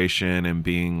Celebration and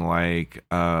being like,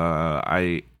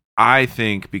 I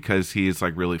think because he's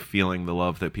like really feeling the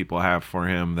love that people have for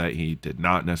him that he did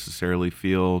not necessarily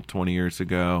feel 20 years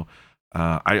ago.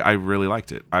 I really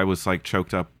liked it. I was like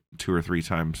choked up 2 or 3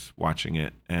 times watching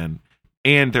it, and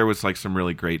there was like some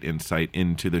really great insight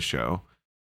into the show.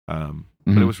 But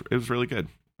it was really good.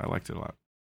 I liked it a lot.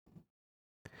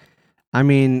 I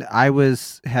mean, I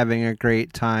was having a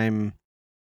great time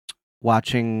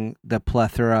watching the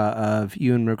plethora of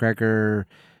Ewan McGregor,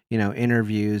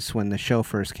 interviews when the show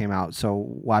first came out. So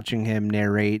watching him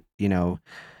narrate, the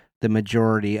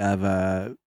majority of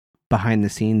a behind the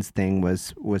scenes thing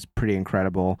was pretty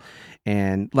incredible.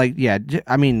 And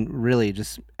really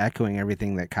just echoing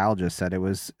everything that Kyle just said. It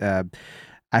was,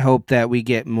 I hope that we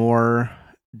get more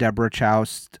Deborah Chow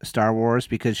Star Wars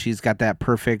because she's got that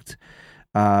perfect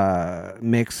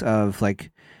mix of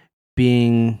like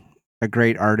being a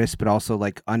great artist, but also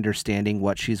like understanding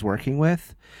what she's working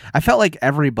with. I felt like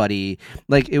everybody,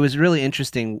 like it was really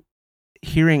interesting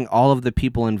hearing all of the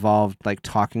people involved, like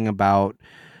talking about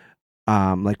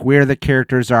like where the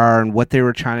characters are and what they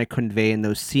were trying to convey in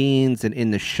those scenes and in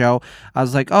the show. I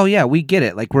was like, oh yeah, we get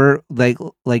it. Like we're like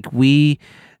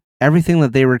everything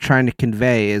that they were trying to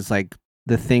convey is like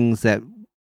the things that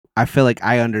I feel like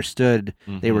I understood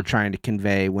they were trying to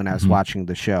convey when I was watching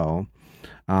the show.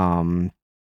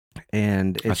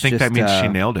 And it's I think that means she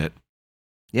nailed it.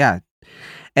 Yeah.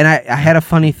 And I had a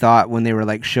funny thought when they were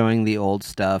like showing the old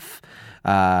stuff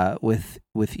with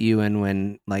Ewan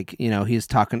when like, he's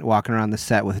walking around the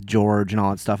set with George and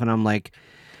all that stuff. And I'm like,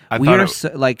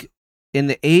 like in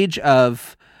the age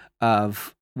of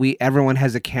everyone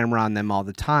has a camera on them all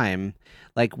the time.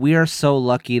 Like we are so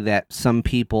lucky that some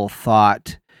people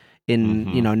thought in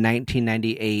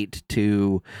 1998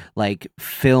 to like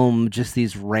film just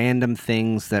these random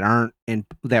things that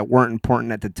weren't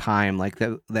important at the time, like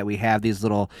that we have these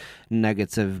little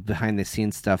nuggets of behind the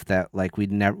scenes stuff that like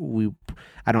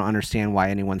I don't understand why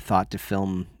anyone thought to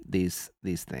film these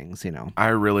things. I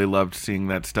really loved seeing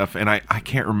that stuff, and I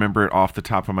can't remember it off the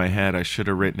top of my head. I should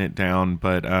have written it down,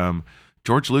 but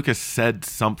George Lucas said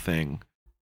something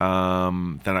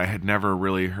that I had never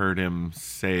really heard him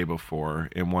say before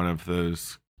in one of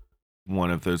those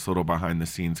little behind the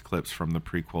scenes clips from the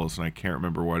prequels, and I can't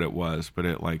remember what it was, but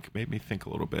it like made me think a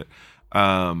little bit.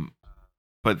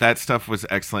 But that stuff was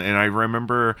excellent, and I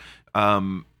remember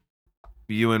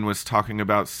Ewan was talking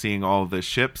about seeing all the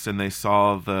ships, and they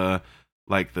saw the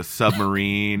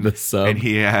submarine, the sub. And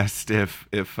he asked if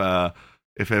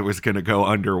it was going to go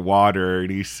underwater,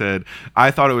 and he said,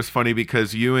 I thought it was funny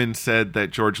because Ewan said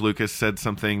that George Lucas said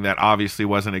something that obviously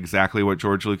wasn't exactly what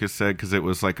George Lucas said, because it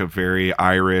was like a very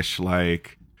Irish,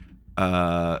 like,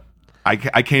 I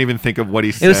can't even think of what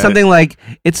he said. It was something like,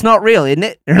 "It's not real, isn't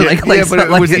it?" Or but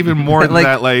it was even more than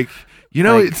that, like,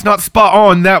 it's not spot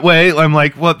on that way. I'm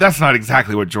like, well, that's not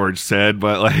exactly what George said,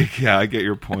 but like, yeah, I get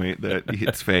your point that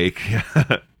it's fake.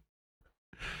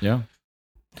 Yeah.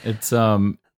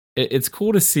 It's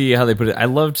cool to see how they put it. I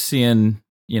loved seeing,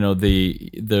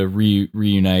 the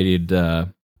reunited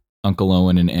Uncle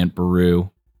Owen and Aunt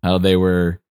Beru, how they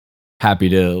were happy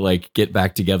to like get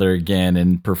back together again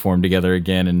and perform together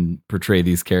again and portray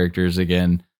these characters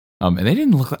again. And they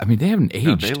didn't look. I mean, they haven't aged.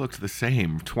 No, they looked the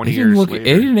same 20 years later.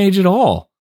 They didn't age at all.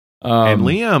 And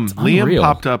Liam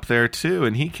popped up there too,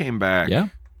 and he came back. Yeah.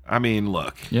 I mean,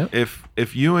 look, yep.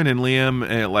 if Ewan and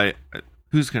Liam,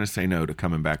 who's going to say no to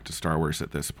coming back to Star Wars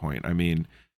at this point? I mean,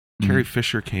 Carrie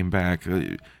Fisher came back.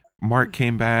 Mark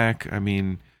came back. I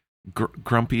mean,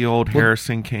 grumpy old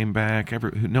Harrison came back.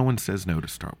 No one says no to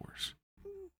Star Wars.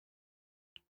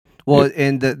 Well,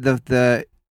 and the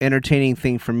entertaining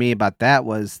thing for me about that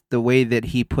was the way that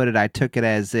he put it. I took it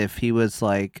as if he was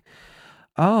like,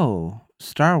 "Oh,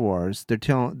 Star Wars.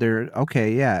 They're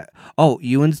okay, yeah. Oh,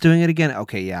 Ewan's doing it again.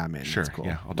 Okay, yeah, I'm in. Sure, that's cool."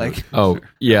 Yeah, I'll do it. Oh, sure.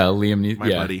 Yeah, Liam. My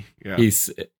buddy. Yeah.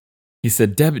 He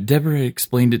said Deborah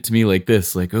explained it to me like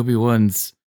this, like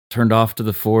Obi-Wan's turned off to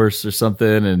the Force or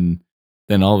something, and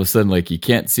then all of a sudden, like, you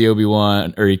can't see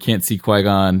Obi-Wan or you can't see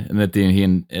Qui-Gon, and at the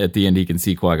end he can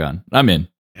see Qui-Gon. I'm in.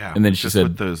 Yeah, and then she said,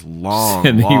 with those long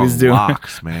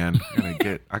locks, man.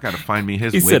 I gotta find me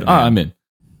his. He wig, said, man. I'm in.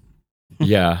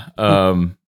 Yeah.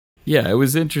 Yeah, it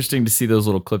was interesting to see those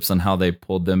little clips on how they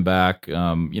pulled them back.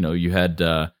 You had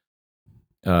the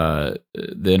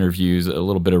interviews, a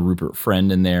little bit of Rupert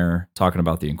Friend in there talking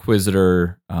about the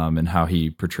Inquisitor and how he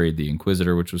portrayed the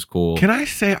Inquisitor, which was cool. Can I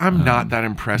say I'm not that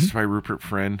impressed by Rupert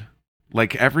Friend?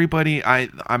 Like everybody,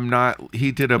 I'm not.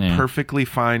 He did a perfectly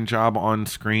fine job on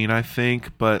screen, I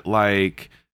think, but like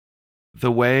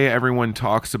the way everyone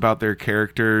talks about their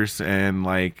characters and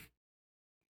like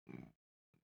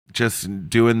just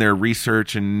doing their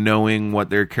research and knowing what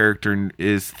their character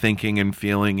is thinking and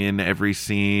feeling in every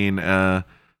scene, I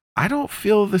don't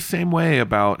feel the same way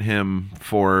about him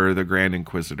for the Grand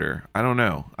Inquisitor. I don't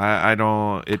know. I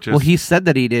don't. It just. Well, he said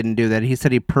that he didn't do that. He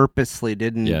said he purposely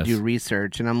didn't do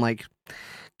research, and I'm like,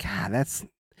 God, that's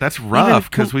rough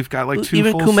because we've got like two.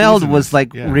 Even full Kumail seasons. was like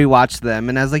rewatched them,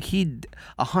 and I was like, he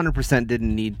 100%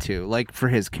 didn't need to, like, for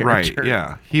his character. Right?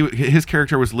 Yeah, his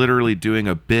character was literally doing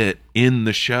a bit in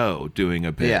the show,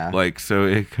 like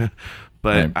so.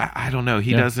 But right. I don't know.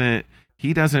 He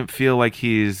doesn't feel like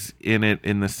he's in it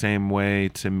in the same way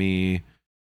to me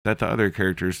that the other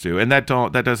characters do, and that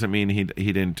doesn't mean he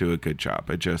didn't do a good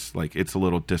job. It just like it's a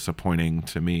little disappointing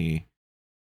to me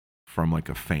from like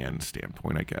a fan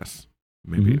standpoint, I guess.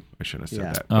 Maybe I shouldn't have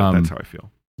said that, but that's how I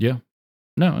feel. Yeah.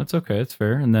 No, it's okay. It's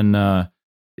fair. And then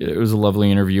it was a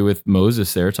lovely interview with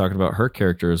Moses there talking about her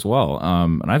character as well.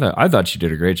 And I thought she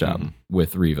did a great job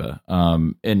with Reva.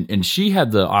 And she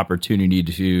had the opportunity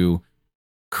to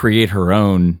create her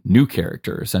own new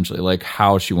character, essentially, like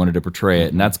how she wanted to portray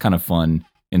it. And that's kind of fun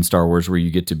in Star Wars where you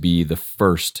get to be the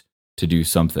first to do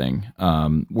something.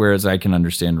 Whereas I can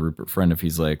understand Rupert Friend if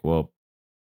he's like, well,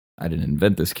 I didn't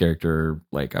invent this character.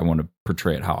 Like, I want to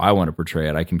portray it how I want to portray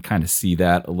it. I can kind of see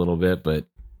that a little bit, but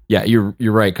yeah, you're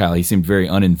right, Kyle. He seemed very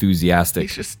unenthusiastic.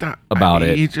 He's just not about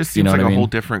it. He just seems like a whole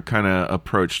different kind of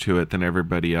approach to it than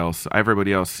everybody else.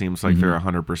 Everybody else seems like they're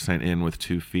 100% in with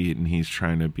 2 feet, and he's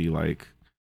trying to be like,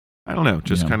 I don't know,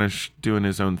 just kind of doing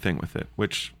his own thing with it.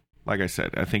 Which, like I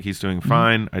said, I think he's doing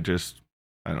fine.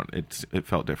 It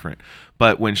felt different.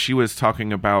 But when she was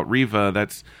talking about Reva,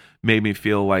 that's made me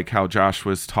feel like how Josh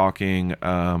was talking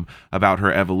about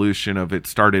her evolution of it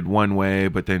started one way,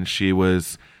 but then she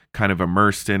was kind of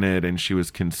immersed in it, and she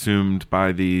was consumed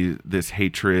by this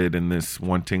hatred and this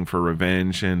wanting for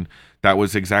revenge, and that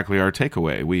was exactly our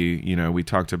takeaway. We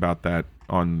talked about that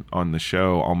on the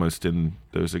show almost in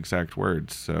those exact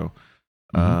words. So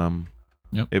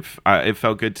Yep. it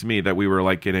felt good to me that we were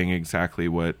like getting exactly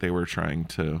what they were trying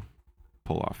to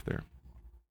pull off there.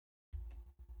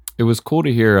 It was cool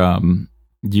to hear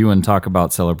Ewan talk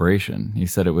about Celebration. He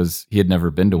said he had never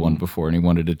been to one before, and he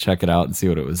wanted to check it out and see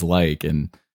what it was like. And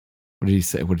what did he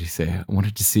say? I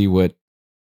wanted to see what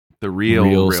the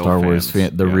real Star Wars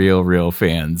real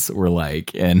fans were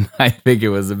like, and I think it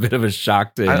was a bit of a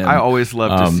shock to him. I always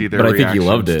love to see their but I think reactions he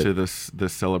loved it. to the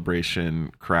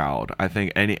Celebration crowd. I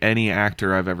think any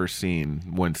actor I've ever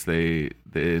seen, once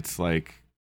it's like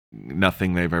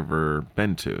nothing they've ever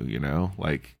been to,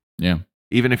 like Yeah.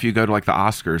 Even if you go to like the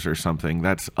Oscars or something,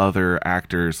 that's other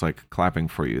actors like clapping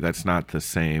for you. That's not the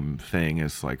same thing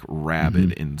as like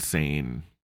rabid, insane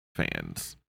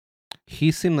fans.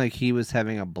 He seemed like he was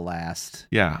having a blast.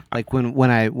 Yeah. Like when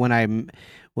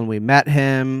we met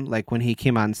him, like when he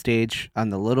came on stage on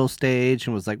the little stage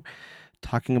and was like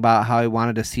talking about how he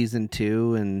wanted a season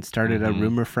 2 and started a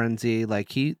rumor frenzy.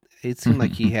 Like it seemed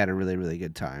like he had a really, really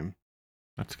good time.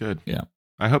 That's good. Yeah.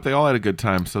 I hope they all had a good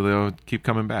time so they'll keep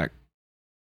coming back.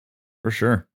 For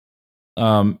sure.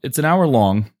 It's an hour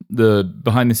long. The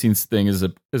behind the scenes thing is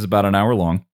about an hour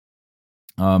long.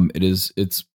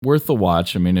 It's worth the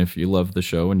watch. I mean, if you love the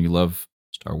show and you love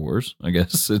Star Wars, I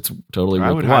guess it's totally worth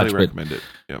the watch. I would highly recommend it.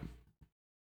 Yep.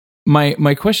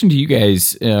 My question to you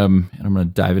guys, and I'm going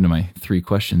to dive into my 3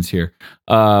 questions here.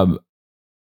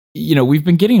 We've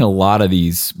been getting a lot of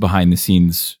these behind the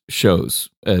scenes shows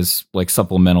as like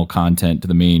supplemental content to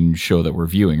the main show that we're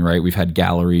viewing, right? We've had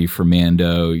Gallery for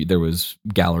Mando. There was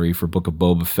Gallery for Book of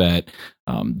Boba Fett.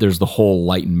 There's the whole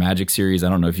Light and Magic series. I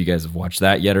don't know if you guys have watched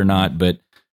that yet or not, but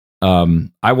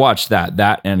I watched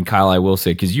that. And Kyle, I will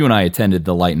say, because you and I attended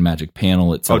the Light and Magic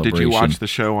panel at Celebration. Oh, did you watch the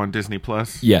show on Disney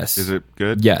Plus? Yes. Is it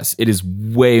good? Yes, it is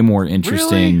way more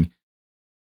interesting.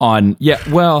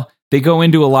 Really? They go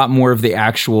into a lot more of the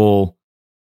actual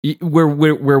where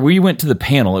we went to the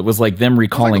panel. It was like them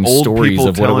recalling old stories people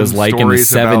of what it was like in the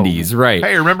telling 70s, right?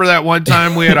 Hey, remember that one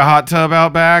time we had a hot tub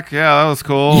out back? Yeah, that was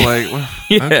cool. Like,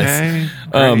 Yes.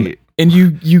 Okay, great. And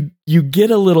you get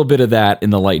a little bit of that in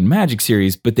the Light and Magic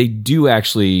series, but they do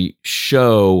actually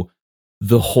show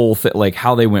the whole thing, like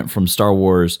how they went from Star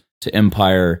Wars to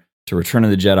Empire to Return of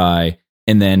the Jedi,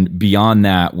 and then beyond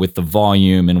that with the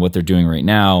volume and what they're doing right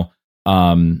now.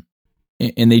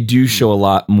 And they do show a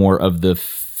lot more of the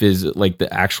like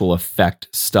the actual effect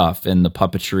stuff and the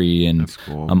puppetry and That's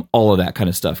cool. All of that kind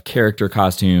of stuff, character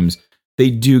costumes.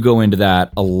 They do go into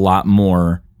that a lot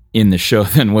more in the show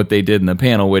than what they did in the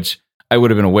panel, which I would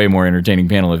have been a way more entertaining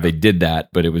panel if they did that.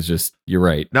 But it was just, you're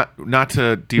right. Not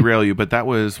to derail you, but that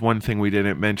was one thing we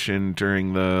didn't mention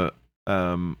during the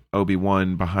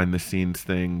Obi-Wan behind the scenes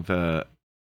thing.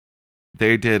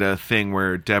 They did a thing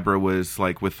where Deborah was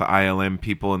like with the ILM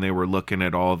people and they were looking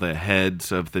at all the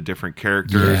heads of the different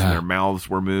characters and their mouths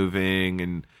were moving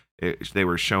and they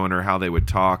were showing her how they would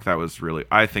talk. That was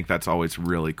I think that's always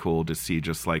really cool to see,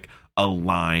 just like a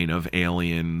line of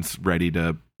aliens ready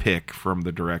to pick from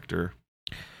the director.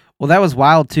 Well, that was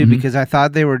wild too, because I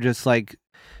thought they were just like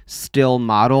still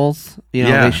models. They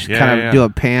kind of do a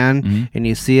pan and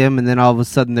you see them, and then all of a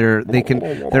sudden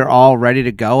they're all ready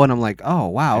to go, and I'm like, oh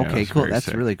wow, okay, cool, that's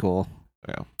sick. Really cool.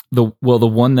 Yeah. The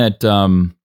one that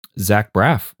Zach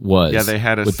Braff was, they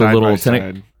had a with side the little by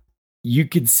side. You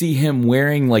could see him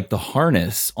wearing like the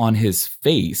harness on his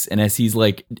face, and as he's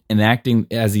like enacting,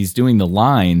 as he's doing the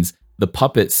lines, the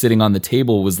puppet sitting on the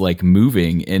table was like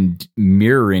moving and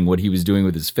mirroring what he was doing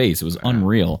with his face. It was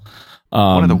unreal.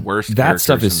 One of the worst. That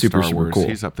stuff is in super Star Wars. cool.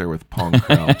 He's up there with Pong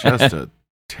Krell, just a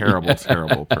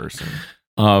terrible person.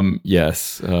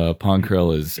 Yes, Pong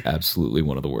Krell is absolutely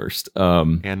one of the worst.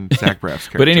 And Zach Braff's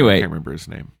character, but anyway, I can't remember his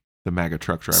name. The MAGA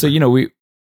truck driver. So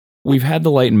we've had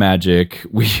the Light and Magic.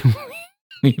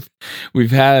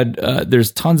 We've had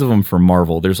there's tons of them for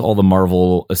Marvel. There's all the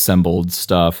Marvel assembled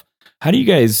stuff. How do you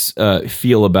guys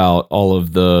feel about all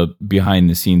of the behind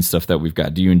the scenes stuff that we've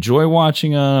got? Do you enjoy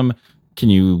watching them? Can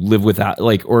you live without,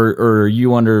 like, or are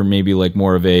you under maybe like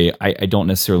more of a I don't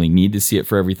necessarily need to see it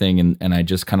for everything, and I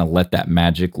just kind of let that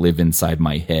magic live inside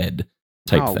my head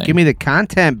type thing? Give me the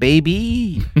content,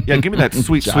 baby. Yeah, give me that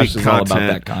sweet Josh is content. all about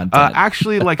that content.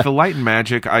 Actually, like the Light and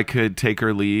Magic, I could take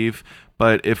or leave.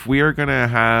 But if we are going to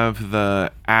have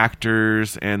the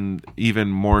actors and even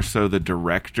more so the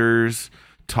directors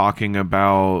talking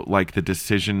about like the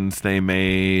decisions they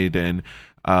made and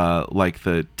like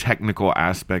the technical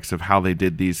aspects of how they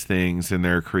did these things in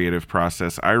their creative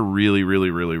process. I really, really,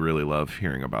 really, really love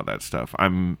hearing about that stuff.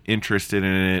 I'm interested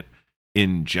in it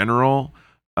in general.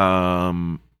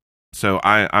 So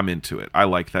I'm into it. I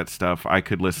like that stuff. I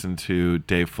could listen to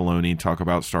Dave Filoni talk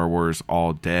about Star Wars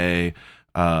all day.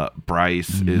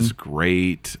 Bryce is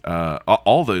great.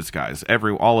 All those guys,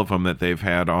 all of them that they've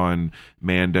had on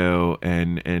Mando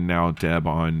and now Deb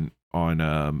on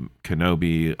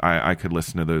Kenobi. I could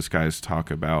listen to those guys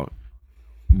talk about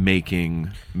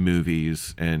making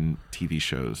movies and TV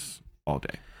shows all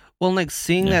day. Well, like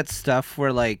seeing that stuff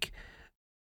where like,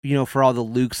 you know, for all the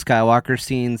Luke Skywalker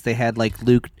scenes, they had like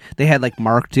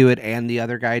Mark do it and the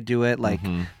other guy do it. Like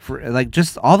for like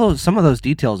just some of those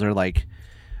details are like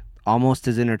almost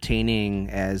as entertaining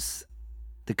as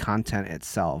the content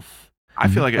itself. I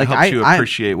feel like it helps you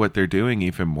appreciate what they're doing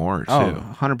even more too.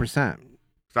 100%.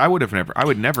 I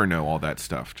would never know all that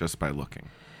stuff just by looking.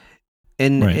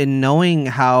 And knowing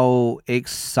how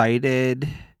excited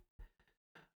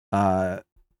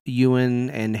Ewan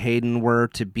and Hayden were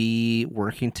to be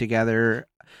working together,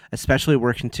 especially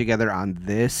working together on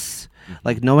this,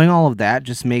 like knowing all of that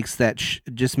just makes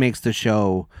the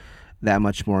show that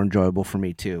much more enjoyable for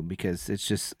me too, because it's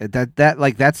just that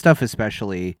like that stuff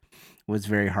especially was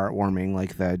very heartwarming.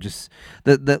 Like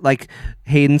the like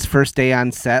Hayden's first day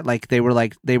on set, like they were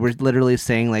literally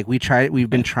saying like we've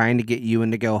been trying to get Ewan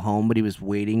to go home, but he was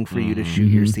waiting for you to shoot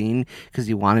your scene because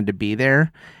he wanted to be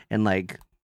there. And like,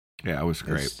 yeah, it was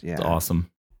great. It's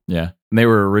awesome. Yeah. And they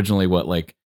were originally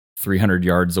like 300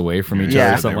 yards away from each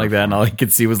other or something like that. And all he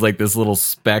could see was like this little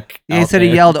speck. Yeah, he said he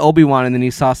yelled Obi-Wan and then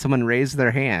he saw someone raise their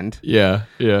hand. Yeah.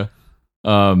 Yeah.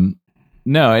 No,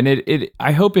 and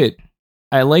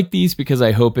I like these because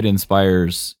I hope it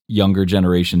inspires younger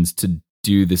generations to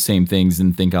do the same things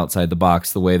and think outside the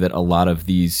box the way that a lot of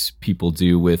these people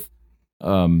do with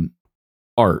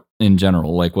art in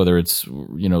general, like whether it's,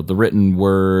 you know, the written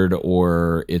word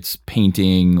or it's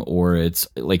painting or it's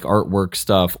like artwork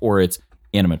stuff or it's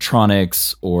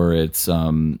animatronics or it's you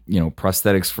know,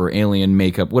 prosthetics for alien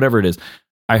makeup, whatever it is.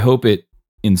 I hope it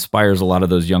inspires a lot of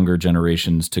those younger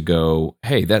generations to go,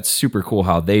 hey, that's super cool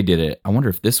how they did it. I wonder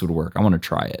if this would work. I want to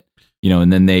try it, you know,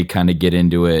 and then they kind of get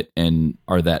into it and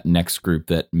are that next group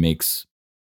that makes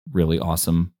really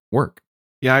awesome work.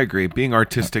 Yeah, I agree. Being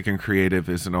artistic and creative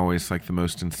isn't always like the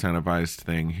most incentivized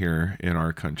thing here in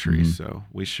our country. So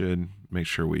we should make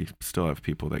sure we still have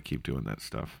people that keep doing that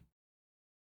stuff.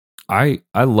 I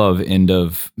love End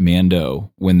of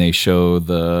Mando when they show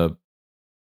the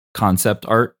concept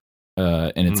art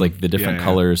and it's like the different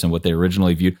colors and what they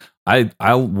originally viewed.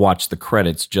 I'll watch the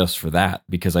credits just for that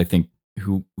because I think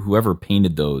whoever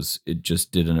painted those, it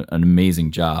just did an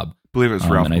amazing job. I believe it's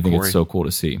Ralph and I think McQuarrie. it's so cool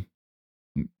to see.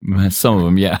 Some of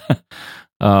them, yeah.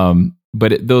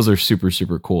 But those are super,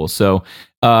 super cool. So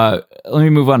let me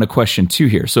move on to question 2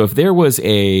 here. So if there was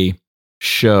a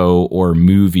show or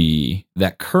movie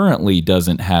that currently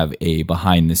doesn't have a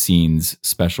behind the scenes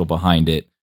special behind it,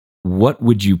 what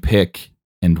would you pick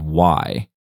and why?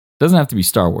 Doesn't have to be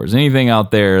Star Wars. Anything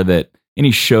out there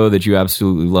any show that you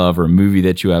absolutely love or a movie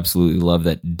that you absolutely love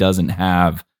that doesn't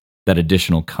have that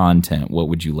additional content, what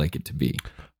would you like it to be?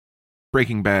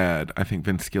 Breaking Bad. I think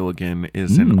Vince Gilligan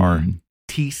is an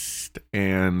artiste,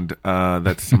 and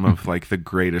that's some of like the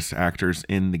greatest actors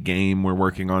in the game were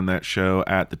working on that show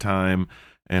at the time,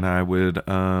 and I would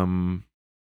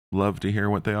love to hear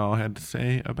what they all had to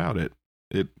say about it.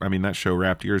 I mean, that show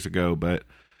wrapped years ago, but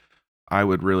I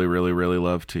would really, really, really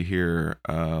love to hear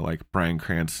like Bryan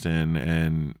Cranston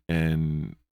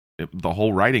and the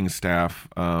whole writing staff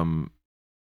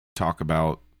talk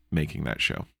about making that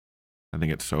show. I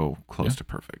think it's so close to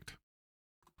perfect.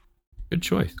 Good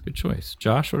choice. Good choice.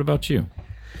 Josh, what about you?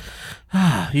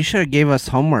 You should have gave us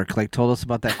homework, like told us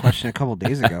about that question a couple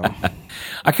days ago.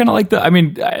 I kind of like I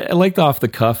like the off the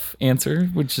cuff answer,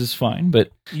 which is fine.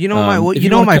 But you know,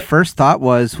 my first thought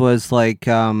was like,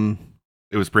 it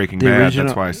was Breaking Bad. Original,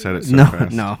 that's why I said it so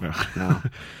fast.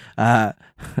 No.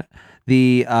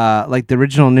 The like the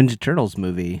original Ninja Turtles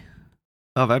movie.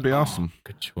 Oh, that'd be awesome.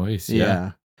 Good choice.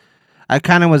 Yeah. I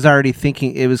kind of was already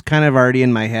thinking, it was kind of already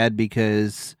in my head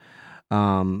because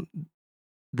the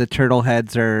turtle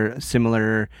heads are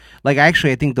similar. Like,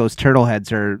 actually, I think those turtle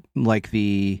heads are like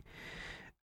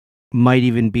might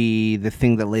even be the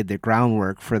thing that laid the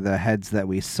groundwork for the heads that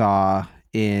we saw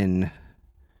in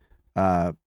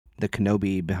the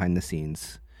Kenobi behind the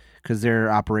scenes. Because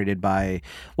they're operated by,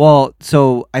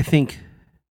 so I think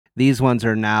these ones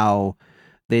are now,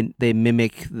 they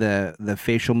mimic the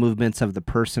facial movements of the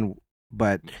person,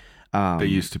 but they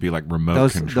used to be like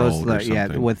remote controlled or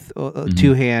something. with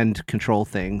 2-hand control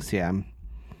things. Yeah.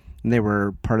 And they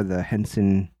were part of the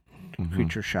Henson Mhm.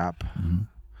 Creature Shop, Mhm.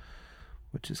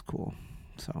 which is cool.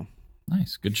 So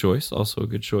Nice. Good choice. Also a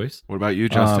good choice. What about you,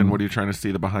 Justin? Um, What are you trying to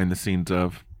see the behind the scenes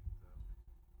of?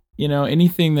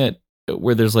 Anything that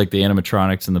where there's like the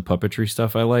animatronics and the puppetry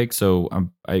stuff I like. So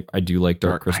I do like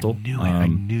Dark Crystal. I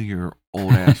knew your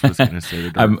old ass was going to say the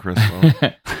Dark I'm-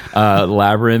 Crystal.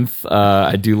 Labyrinth.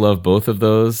 I do love both of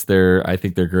those. I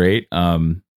think they're great.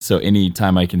 So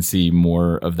anytime I can see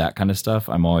more of that kind of stuff,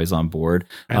 I'm always on board.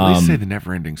 At least say the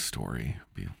Never-Ending Story.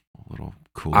 Be a little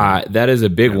cool. That is a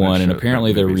big Yeah, that one, and show-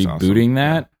 apparently that they're movie's rebooting awesome.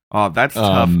 that. Oh, that's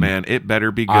tough, man. It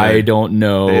better be good. I don't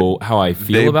know how I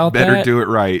feel about They better that. do it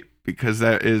right because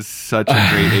that is such a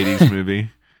great 80s movie.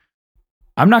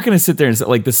 I'm not going to sit there and say,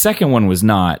 like, the second one was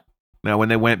not. Now, when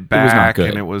they went was not back good.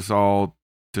 and it was all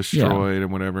destroyed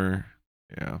and whatever.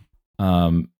 Yeah.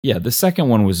 The second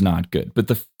one was not good, but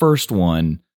the first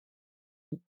one,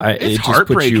 It's it just puts you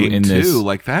heartbreaking, in too. this.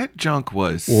 Like, that junk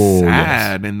was Oh,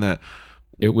 sad. And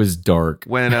It was dark.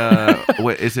 when,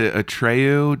 what is it,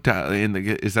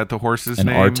 Atreyu? Is that the horse's And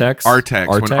name? Artax? Artax.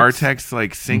 When Artax? Artax,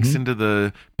 like, sinks Mhm. into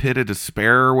the pit of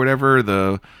despair or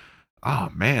whatever, oh,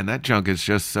 man, that junk is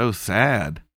just so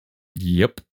sad.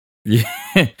 Yep. Yeah.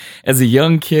 As a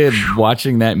young kid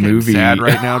watching that Getting movie, sad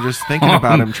right now just thinking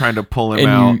about him trying to pull him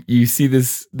out. and you see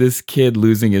this kid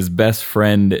losing his best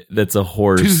friend that's a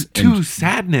horse. To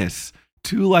sadness.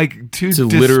 To To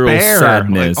literal despair.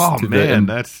 sadness, Like, oh to the man,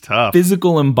 that's tough.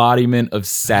 physical embodiment of That's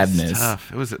sadness.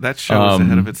 tough. That show was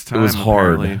ahead of its It time. was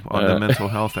hard. Apparently, on the mental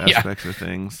health yeah. aspects of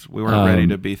things. We weren't ready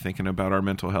to be thinking about our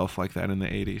mental health like that in the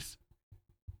 80s.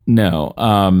 No.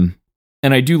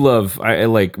 And I do love, I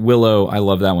like Willow. I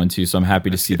love that one too. So I'm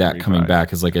happy to That's see getting that coming revived.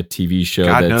 back as like a TV show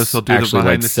God that's knows they'll do the actually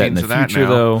behind like the set in scenes the of that future now.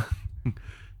 though.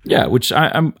 Yeah, which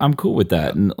I'm cool with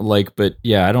that. And like, but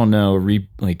yeah, I don't know,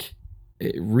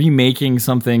 remaking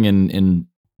something and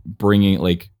bringing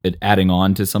like it adding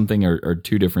on to something are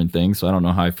two different things. So I don't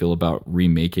know how I feel about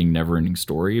remaking Neverending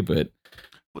Story, but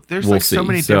But there's We'll like so see.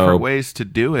 many So- different ways to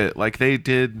do it. Like they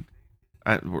did.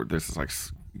 This is like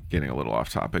getting a little off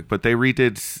topic, but they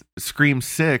redid Scream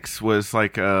 6 was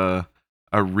like a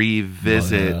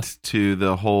revisit to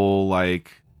the whole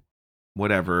like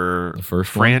whatever The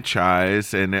first one?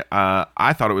 franchise, and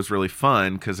I thought it was really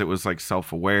fun because it was like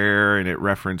self-aware and it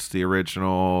referenced the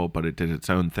original, but it did its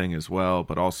own thing as well.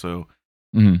 But also,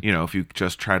 Mhm. you know, if you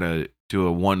just try to do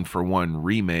a 1-for-1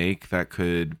 remake, that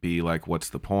could be like, what's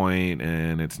the point?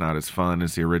 And it's not as fun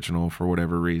as the original for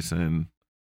whatever reason.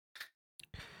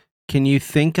 can you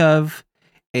think of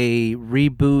a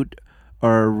reboot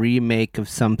or a remake of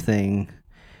something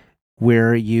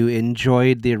where you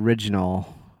enjoyed the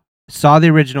original, saw the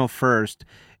original first,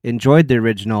 enjoyed the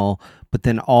original, but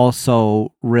then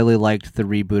also really liked the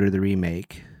reboot or the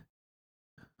remake?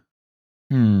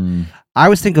 I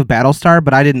always think of Battlestar,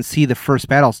 but I didn't see the first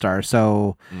Battlestar,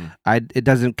 so it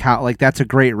doesn't count. Like that's a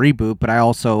great reboot, but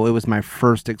it was my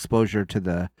first exposure to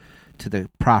the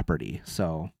property.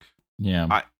 So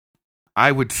Yeah.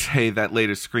 I would say that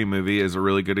latest Scream movie is a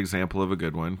really good example of a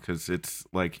good one because it's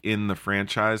like in the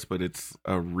franchise, but it's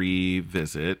a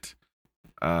revisit.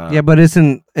 yeah, but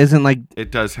isn't like It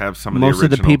does have some of most the of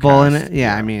the original people in cast. it?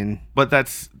 Yeah, I mean, But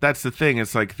that's the thing.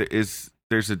 It's like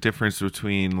there's a difference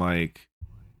between like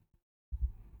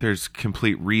there's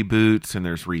complete reboots and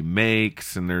there's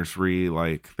remakes and there's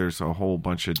there's a whole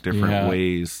bunch of different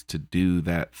ways to do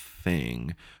that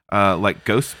thing. Like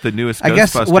the newest I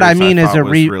guess Ghostbusters, what I mean is thought a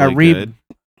was re- really good,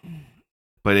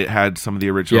 but it had some of the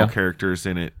original Yeah. characters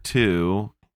in it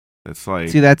too. That's like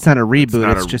see, that's not a reboot;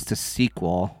 not it's a- just a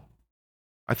sequel.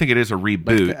 I think it is a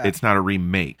reboot. Like, It's not a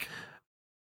remake.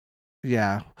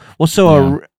 Yeah. Well,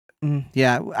 so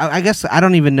I guess I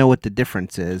don't even know what the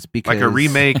difference is because Like a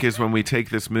remake is when we take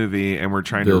this movie and we're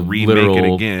trying to The remake it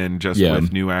literal- again just yeah.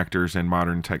 with new actors and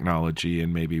modern technology,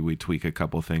 and maybe we tweak a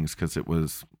couple things because it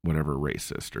was whatever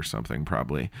racist or something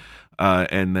probably.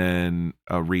 And then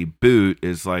a reboot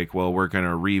is like, well, we're going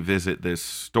to revisit this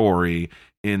story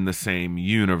in the same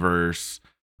universe,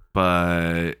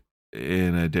 but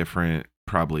in a different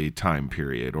probably time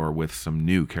period or with some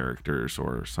new characters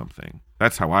or something.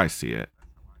 That's how I see it.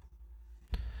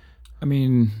 I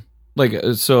mean, like,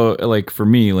 so like for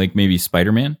me, like maybe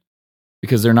Spider-Man,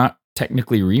 because they're not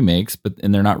technically remakes,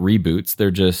 and they're not reboots.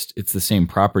 They're just, it's the same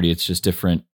property. It's just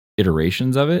different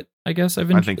iterations of it. I guess I've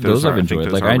enjoyed those. I've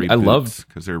enjoyed. Like I loved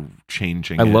because they're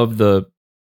changing. I love the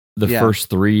Yeah. first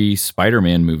 3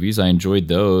 Spider-Man movies. I enjoyed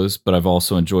those, but I've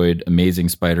also enjoyed Amazing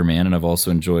Spider-Man, and I've also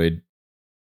enjoyed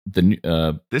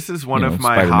the This is one you of know,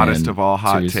 my Spider-Man hottest of all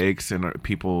hot series. takes, and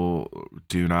people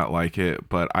do not like it,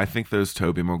 but I think those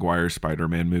Tobey Maguire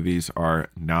Spider-Man movies are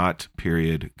not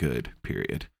period good,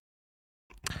 period.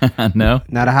 No,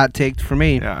 Not a hot take for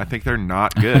me. Yeah, I think they're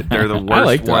not good. They're the worst. I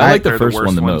like the- ones. I like the They're first worst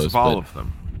one the ones most, of all but- of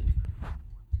them.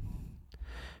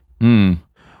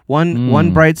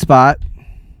 One bright spot.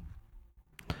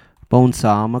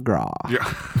 Bonesaw McGraw. Yeah.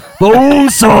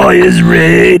 Bonesaw is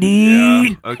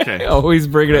ready. Okay. always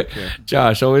bringing it,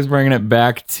 Josh. Always bringing it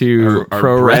back to Our pro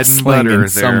bread and wrestling butter in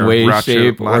some there, way, Macho,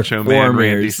 shape, Macho or Man form.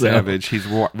 Randy here, so- Savage. He's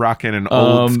rocking an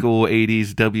old school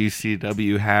 '80s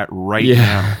WCW hat right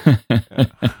now.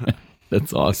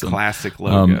 That's awesome. Classic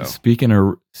logo. Speaking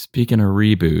of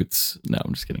reboots, no,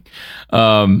 I'm just kidding.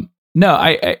 No,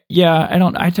 I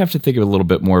don't. I'd have to think a little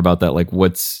bit more about that. Like,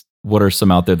 what are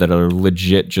some out there that are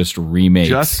legit just remakes?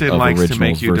 Justin of likes to originals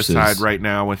make you versus, decide right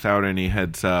now without any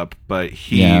heads up, but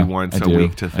he wants I a do.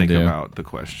 week to I think do. about the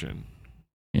question.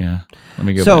 Yeah, let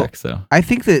me go So- back. So I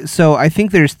think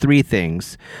there's three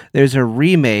things. There's a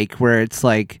remake where it's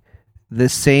like the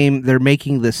same. They're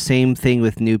making the same thing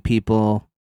with new people.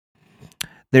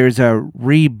 There's a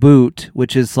reboot,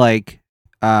 which is like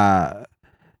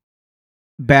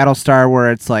Battlestar,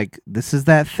 where it's like this is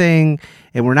that thing,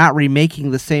 and we're not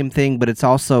remaking the same thing, but it's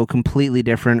also completely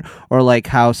different. Or like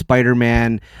how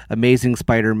Spider-Man, Amazing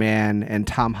Spider-Man, and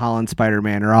Tom Holland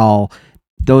Spider-Man are all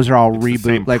It's reboot. the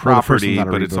same Like well, the first property, one's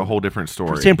not but it's a reboot. whole different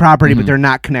story. Same property, but they're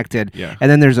not connected. Yeah. And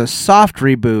then there's a soft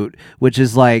reboot, which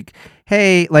is like,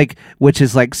 hey, which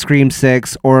is like Scream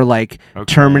 6 or like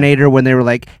Okay. Terminator, when they were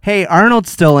like, hey, Arnold's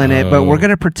still in it, but we're Oh.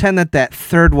 gonna pretend that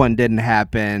third one didn't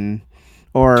happen,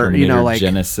 or Terminator like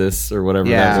Genesis or whatever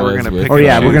Yeah. that We're was. gonna with, pick Or and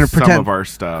yeah, we're gonna choose some pretend- of our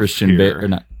stuff. Christian here. Bale. Or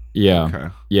not, yeah, Okay.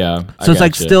 yeah. I so it's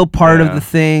like gotcha. still part Yeah. of the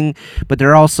thing, but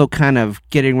they're also kind of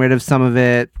getting rid of some of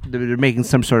it. They're making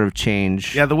some sort of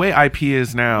change. Yeah, the way IP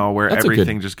is now, where That's a good-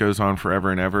 everything just goes on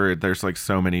forever and ever, there's like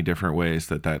so many different ways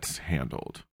that's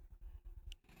handled.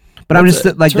 But I'm That's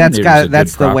just a- like Terminator's a good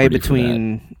that's the way property for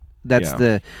between. That's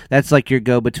Yeah. that's like your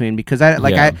go between, because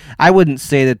Yeah. I wouldn't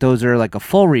say that those are like a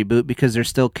full reboot because they're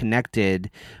still connected,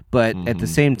 but at the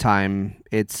same time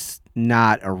it's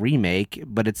not a remake,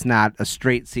 but it's not a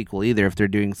straight sequel either. If they're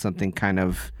doing something kind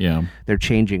of, Yeah, they're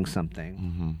changing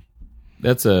something.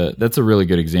 that's a really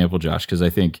good example, Josh, because I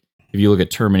think if you look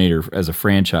at Terminator as a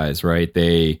franchise, right,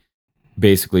 they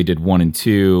basically did 1 and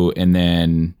 2, and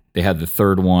then they had the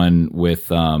third one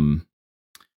with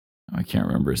I can't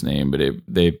remember his name, but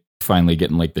they finally get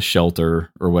in like the shelter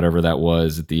or whatever that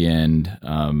was at the end.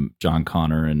 John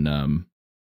Connor and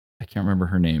I can't remember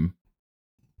her name.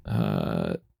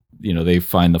 They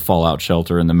find the fallout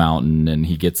shelter in the mountain, and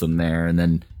he gets them there, and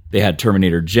then they had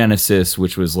Terminator Genesis,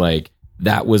 which was like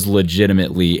that was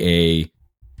legitimately a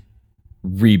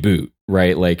reboot,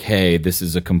 right? Like, hey, this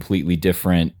is a completely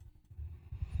different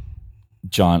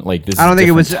John. Like this, I don't is think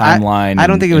it different was timeline. I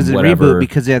don't think it was and a whatever. reboot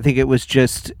because I think it was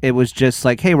just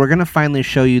like, hey, we're gonna finally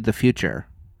show you the future.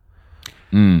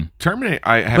 Terminator.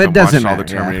 I haven't doesn't watched all the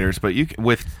matter, yeah. Terminators, but you can,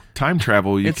 with time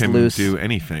travel, you It's can loose. do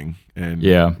anything and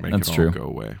Yeah, make that's it all true. go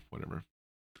away. Whatever.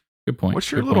 Good point. What's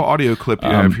your Good little point. audio clip you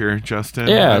have here, Justin?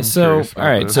 yeah, I'm so, curious about all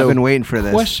right, this. so- I've been waiting for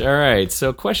this. All right,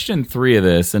 so question 3 of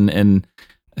this, and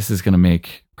this is going to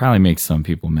probably make some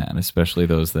people mad, especially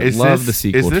those that love the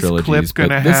sequel Is this trilogies. clip going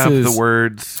to but this have is- the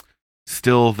words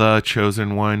 "Still the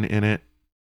Chosen One" in it?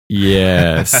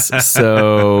 Yes.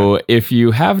 So if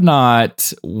you have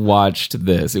not watched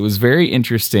this, it was very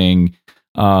interesting.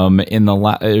 In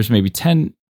the there's maybe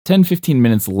 10, 15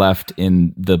 minutes left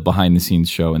in the behind the scenes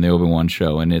show, in the Obi-Wan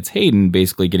show, and it's Hayden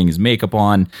basically getting his makeup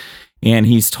on, and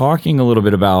he's talking a little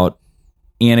bit about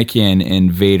Anakin and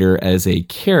Vader as a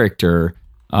character.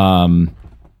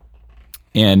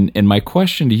 And my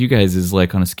question to you guys is,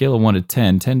 like, on a scale of 1 to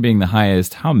 10, 10 being the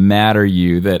highest, how mad are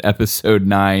you that Episode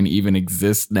 9 even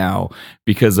exists now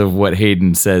because of what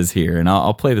Hayden says here? And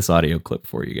I'll play this audio clip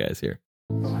for you guys here.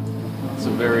 It's a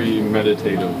very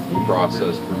meditative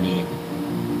process for me.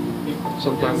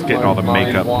 Sometimes Getting my all the mind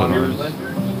makeup put on.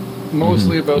 wanders,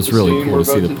 mostly about It's the really scene cool we're to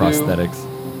see about the do. prosthetics.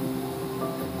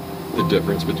 The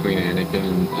difference between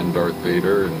Anakin and Darth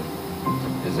Vader, and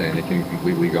is Anakin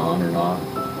completely gone or not?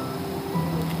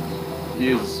 He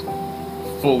is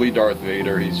fully Darth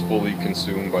Vader. He's fully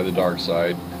consumed by the dark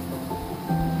side.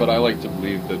 But I like to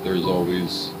believe that there's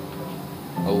always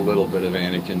a little bit of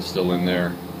Anakin still in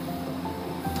there.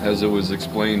 As it was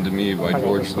explained to me by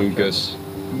George Lucas,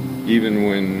 even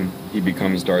when he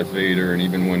becomes Darth Vader and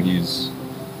even when he's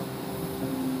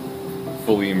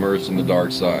fully immersed in the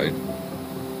dark side,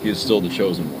 he is still the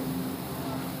chosen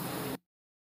one.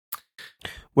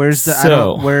 Where's the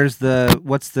So-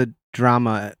 what's the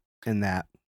drama in that?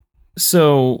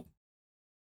 So,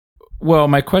 well,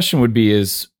 my question would be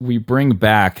is we bring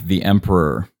back the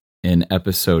Emperor in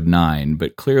episode 9,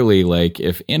 but clearly, like,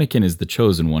 if Anakin is the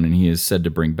chosen one and he is said to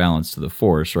bring balance to the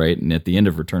Force, right? And at the end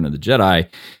of Return of the Jedi,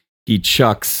 he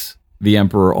chucks the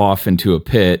Emperor off into a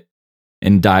pit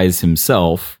and dies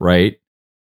himself, right?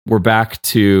 We're back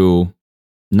to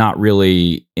not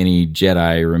really any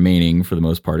Jedi remaining for the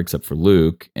most part, except for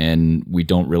Luke, and we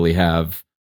don't really have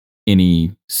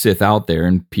any Sith out there,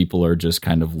 and people are just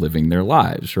kind of living their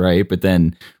lives, right? But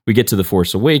then we get to The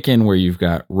Force Awakens, where you've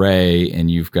got Rey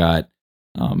and you've got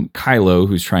Kylo,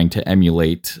 who's trying to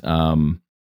emulate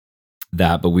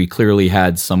that, but we clearly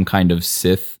had some kind of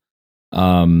Sith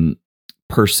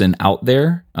person out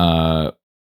there,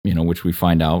 which we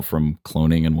find out from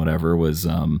cloning and whatever, was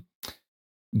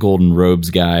Golden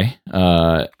Robes guy,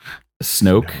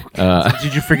 Snoke.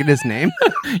 Did you forget his name?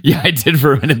 Yeah, I did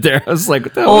for a minute there. I was like,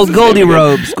 what the hell Old was his Goldie name again?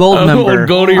 Robes, gold member. Old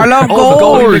Goldie, I love old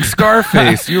gold. Goldie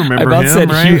Scarface. You remember I about him, said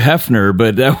right? Hugh Hefner,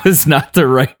 but that was not the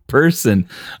right person.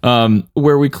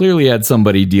 Where we clearly had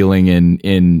somebody dealing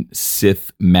in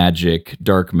Sith magic,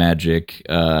 dark magic,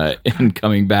 and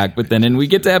coming back. But then we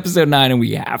get to episode 9 and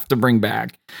we have to bring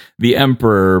back the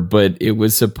Emperor, but it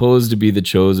was supposed to be the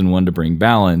chosen one to bring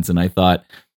balance. And I thought,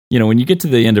 when you get to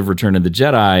the end of Return of the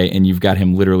Jedi and you've got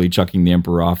him literally chucking the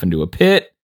Emperor off into a pit,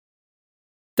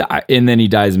 and then he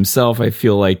dies himself, I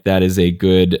feel like that is a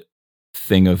good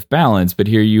thing of balance. But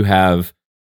here you have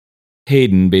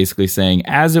Hayden basically saying,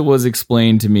 as it was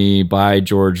explained to me by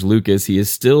George Lucas, he is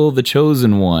still the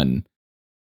chosen one.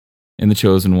 And the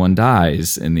chosen one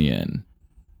dies in the end.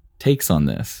 Takes on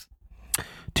this.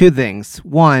 Two things.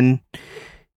 One,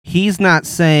 he's not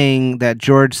saying that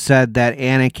George said that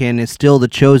Anakin is still the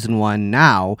chosen one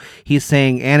now. He's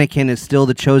saying Anakin is still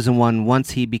the chosen one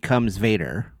once he becomes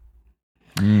Vader.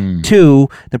 Two,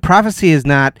 the prophecy is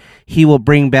not he will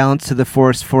bring balance to the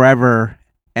Force forever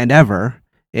and ever.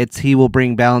 It's he will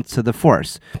bring balance to the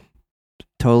Force.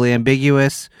 Totally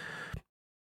ambiguous.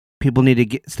 People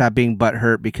need to stop being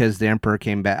butthurt because the Emperor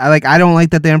came back. I don't like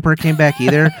that the Emperor came back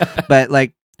either, but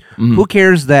who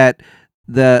cares that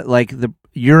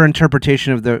your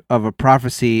interpretation of a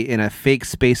prophecy in a fake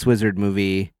Space Wizard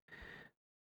movie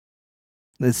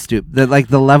is stupid.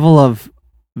 The level of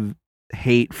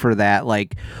hate for that,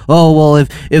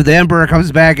 if the Emperor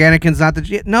comes back, Anakin's not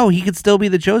no, he could still be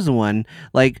the chosen one.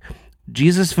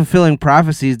 Jesus fulfilling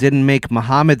prophecies didn't make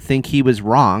Muhammad think he was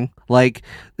wrong.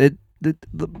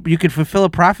 You could fulfill a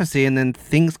prophecy and then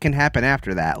things can happen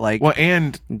after that.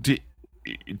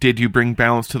 Did you bring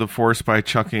balance to the Force by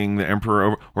chucking the Emperor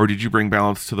over, or did you bring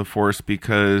balance to the Force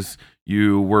because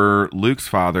you were Luke's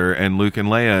father and Luke and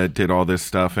Leia did all this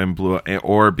stuff and blew up,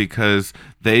 or because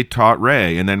they taught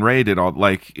Rey and then Rey did all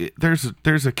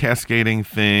there's a cascading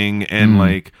thing,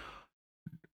 and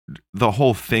the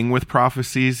whole thing with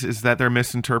prophecies is that they're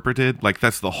misinterpreted.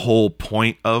 That's the whole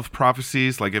point of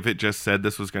prophecies. If it just said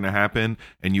this was going to happen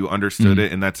and you understood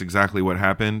it and that's exactly what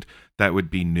happened, that would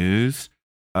be news.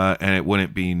 And it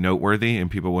wouldn't be noteworthy, and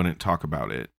people wouldn't talk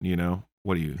about it.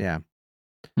 What do you? Yeah.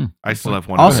 I still have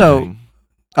one. Also, other thing.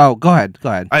 Oh, go ahead.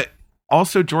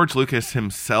 Also, George Lucas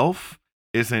himself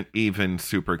isn't even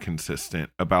super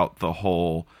consistent about the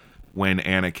whole when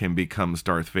Anakin becomes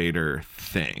Darth Vader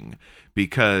thing,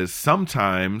 because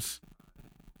sometimes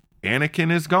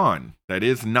Anakin is gone. That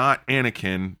is not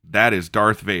Anakin. That is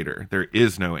Darth Vader. There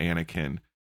is no Anakin.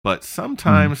 But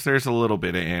sometimes there's a little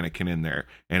bit of Anakin in there.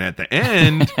 And at the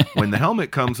end, when the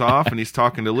helmet comes off and he's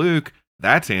talking to Luke,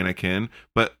 that's Anakin.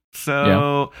 But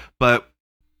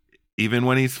even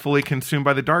when he's fully consumed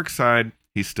by the dark side,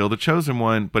 he's still the chosen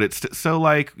one. But it's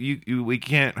we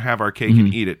can't have our cake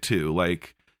and eat it too.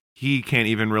 He can't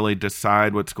even really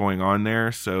decide what's going on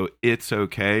there. So it's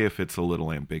okay if it's a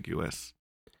little ambiguous.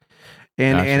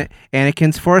 And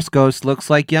Anakin's Force Ghost looks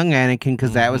like young Anakin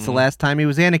because that was the last time he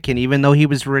was Anakin, even though he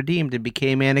was redeemed and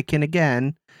became Anakin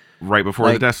again. Right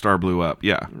before the Death Star blew up.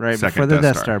 Yeah. Right before the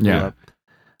Death Star blew up.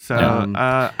 So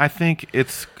I think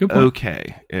it's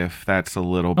okay if that's a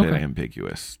little bit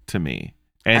ambiguous to me.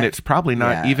 And it's probably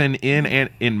not even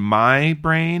in my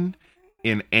brain,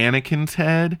 in Anakin's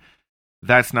head,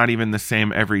 that's not even the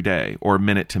same every day or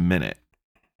minute to minute.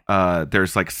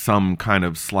 There's some kind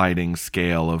of sliding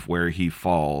scale of where he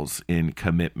falls in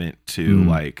commitment to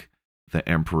the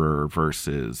Emperor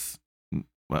versus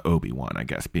Obi-Wan, I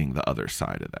guess, being the other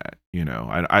side of that.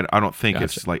 I don't think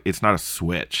it's not a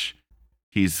switch.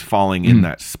 He's falling in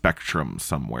that spectrum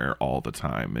somewhere all the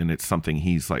time, and it's something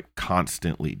he's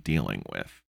constantly dealing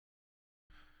with,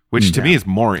 which to me is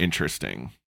more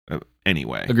interesting.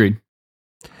 Anyway,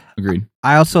 Agreed.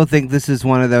 I also think this is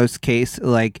one of those cases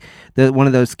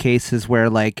where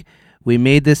we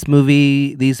made these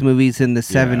movies in the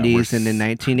 70s and in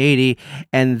 1980,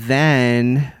 and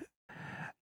then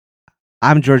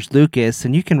I'm George Lucas,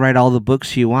 and you can write all the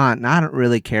books you want, and I don't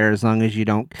really care as long as you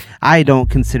don't. I don't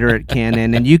consider it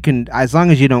canon, and you can, as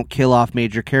long as you don't kill off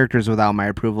major characters without my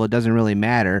approval, it doesn't really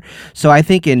matter. So I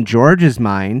think in George's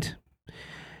mind,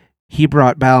 he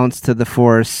brought balance to the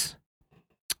Force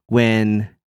when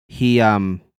he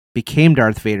became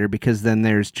Darth Vader, because then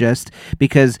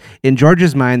because in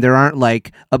George's mind there aren't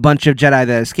like a bunch of Jedi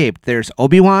that escaped. There's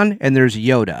Obi-Wan and there's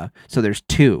Yoda, so there's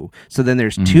two. So then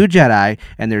there's two Jedi,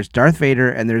 and there's Darth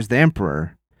Vader and there's the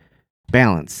Emperor.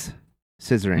 Balance,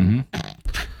 scissoring.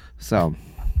 So,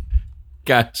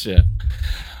 Gotcha.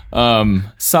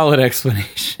 Solid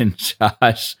explanation,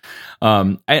 Josh.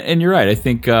 And you're right. I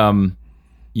think when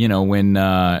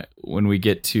we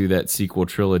get to that sequel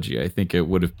trilogy, I think it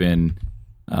would have been.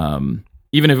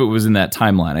 Even if it was in that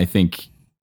timeline, I think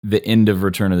the end of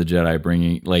Return of the Jedi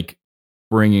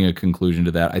bringing a conclusion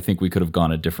to that, I think we could have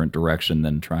gone a different direction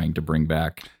than trying to bring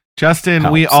back. Justin,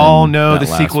 Palps we all and know that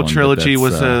the last sequel one, but trilogy that's,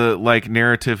 was a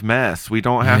narrative mess. We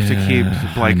don't have to keep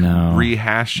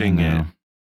rehashing it.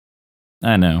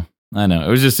 I know. It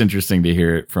was just interesting to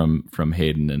hear it from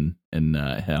Hayden and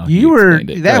how you he were explained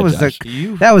it. that Go was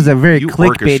ahead, that was a very you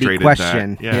clickbaity orchestrated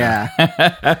question. that.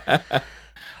 Yeah.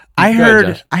 I Go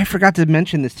ahead, Josh. I forgot to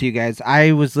mention this to you guys.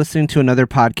 I was listening to another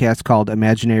podcast called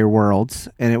Imaginary Worlds,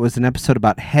 and it was an episode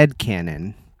about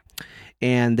headcanon.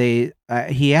 And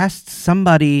he asked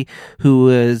somebody he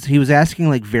was asking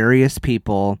like various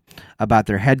people about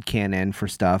their headcanon for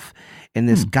stuff. And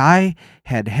this guy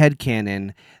had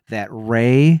headcanon that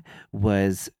Rey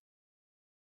was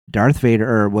Darth Vader,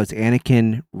 or was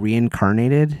Anakin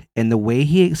reincarnated. And the way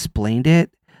he explained it,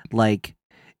 like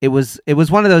it was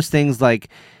one of those things like,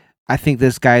 I think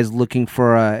this guy's looking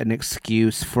for an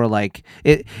excuse for like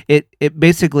it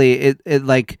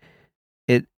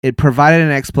provided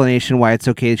an explanation why it's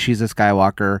okay she's a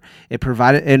Skywalker. It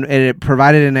provided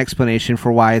an explanation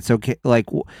for why it's okay, like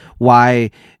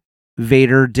why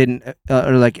Vader didn't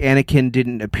or like Anakin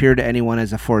didn't appear to anyone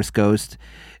as a Force ghost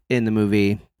in the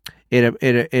movie.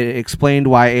 It explained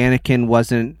why Anakin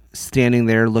wasn't standing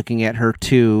there looking at her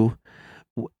too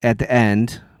at the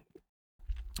end.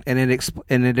 And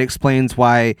it explains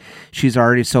why she's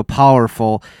already so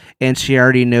powerful, and she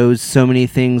already knows so many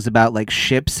things about like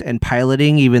ships and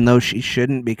piloting, even though she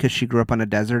shouldn't, because she grew up on a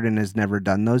desert and has never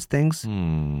done those things.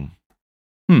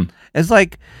 It's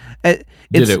like,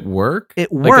 did it work?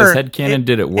 It like worked. As headcanon,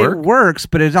 did it work? It works,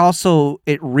 but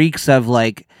it reeks of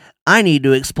like, I need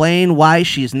to explain why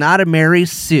she's not a Mary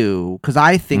Sue, because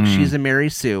I think she's a Mary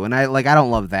Sue, and I don't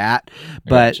love that,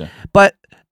 but Gotcha. but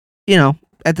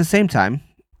at the same time.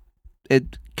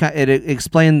 It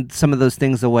explained some of those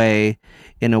things away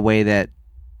in a way that,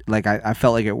 like, I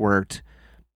felt like it worked,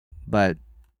 but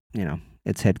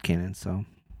it's headcanon, so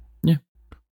Yeah.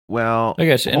 Well, I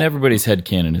guess, and everybody's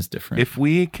headcanon is different. if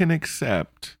we can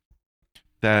accept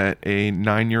that a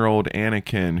 9-year-old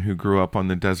Anakin who grew up on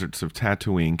the deserts of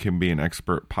Tatooine can be an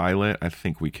expert pilot, I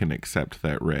think we can accept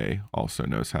that Rey also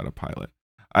knows how to pilot.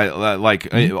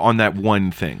 On that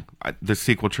one thing. The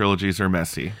sequel trilogies are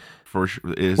messy.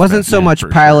 Wasn't so much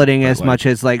piloting as much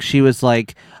as like she was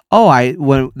like,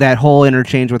 when that whole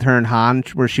interchange with her and Han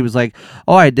where she was like,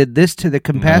 I did this to the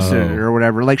capacitor or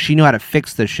whatever, like she knew how to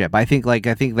fix the ship. I think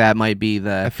that might be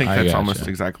the. I think that's almost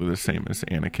exactly the same as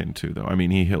Anakin too, though. I mean,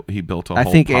 he built a whole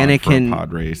pod for a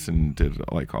pod race and did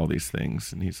like all these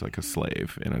things, and he's like a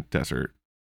slave in a desert,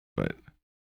 but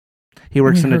he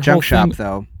works in a junk shop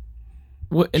though.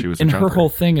 And her whole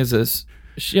thing is this.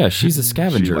 Yeah, she's a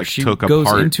scavenger. She took goes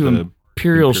apart into the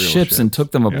Imperial ships and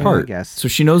took them apart. I guess. So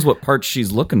she knows what parts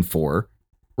she's looking for,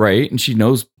 right? And she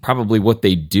knows probably what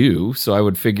they do. So I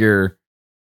would figure,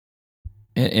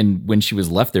 and when she was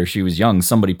left there, she was young.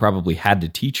 Somebody probably had to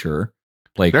teach her.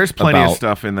 Like, there's plenty of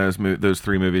stuff in those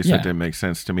 3 movies that didn't make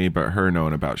sense to me, but her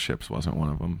knowing about ships wasn't one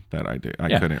of them that I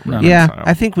couldn't reconcile. Yeah,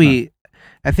 I think we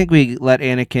let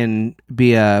Anakin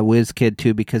be a whiz kid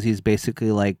too, because he's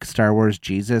basically like Star Wars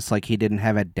Jesus. Like he didn't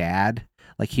have a dad.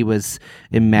 Like he was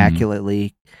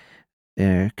immaculately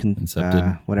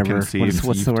Concepted. whatever. Conceived.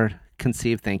 What's the word?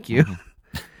 Conceived. Thank you.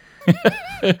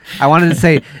 I wanted to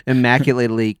say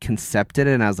immaculately concepted,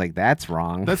 and I was like, that's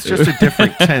wrong. That's just a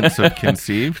different tense of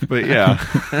conceived, but yeah.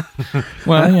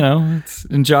 Well, it's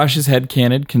in Josh's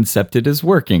headcanon, concepted is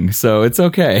working, so it's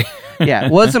okay. Yeah,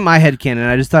 it wasn't my headcanon.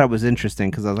 I just thought it was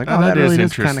interesting because I was like, that really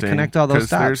does kind of connect all those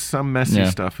dots. There's some messy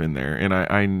stuff in there, and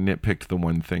I nitpicked the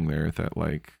one thing there that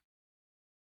like,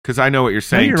 because I know what you're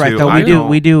saying. You're right, too. though.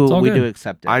 We do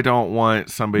accept it. I don't want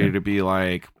somebody to be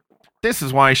like, this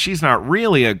is why she's not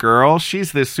really a girl.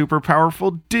 She's this super powerful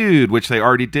dude, which they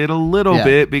already did a little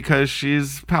bit because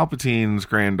she's Palpatine's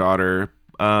granddaughter.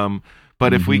 But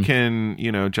But if we can,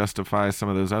 justify some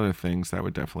of those other things, that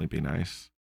would definitely be nice.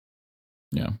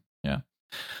 Yeah.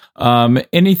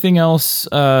 Anything else?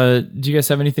 Do you guys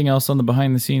have anything else on the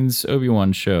behind the scenes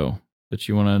Obi-Wan show that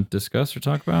you want to discuss or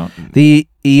talk about? The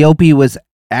Eopie was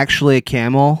actually a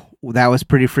camel. That was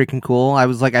pretty freaking cool. I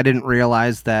was like, I didn't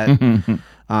realize that.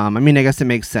 I mean, I guess it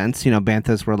makes sense.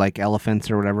 Banthas were like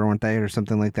elephants or whatever, weren't they, or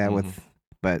something like that?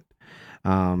 But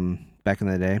back in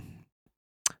the day.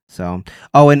 So,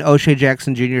 and O'Shea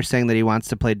Jackson Jr. saying that he wants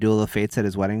to play Duel of Fates at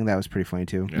his wedding. That was pretty funny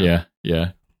too. Yeah.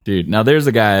 Dude, now there's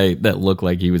a guy that looked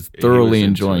like he was thoroughly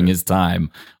enjoying his time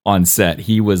on set.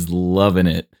 He was loving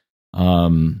it.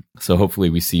 So hopefully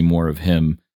we see more of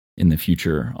him in the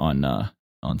future on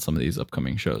some of these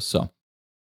upcoming shows. So, all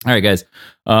right, guys.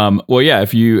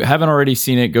 If you haven't already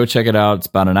seen it, go check it out. It's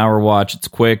about an hour watch. It's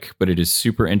quick, but it is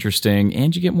super interesting,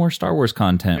 and you get more Star Wars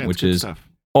content, which is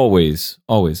always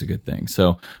a good thing.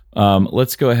 So,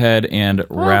 let's go ahead and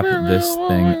wrap this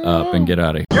thing up and get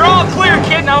out of here. You're all clear,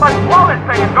 kid. Now let's blow this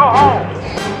thing and go home.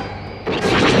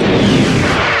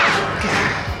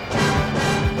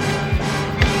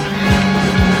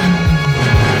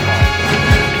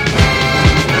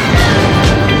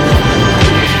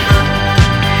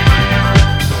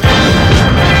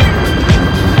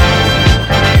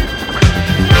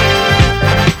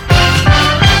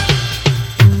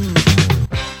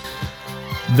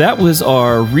 That was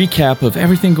our recap of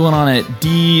everything going on at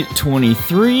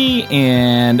D23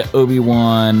 and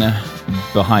Obi-Wan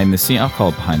behind the scenes. I'll call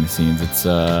it behind the scenes. It's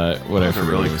whatever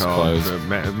really it was called.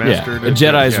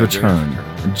 Jedi's Return.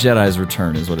 Jedi's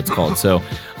Return is what it's called. So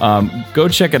go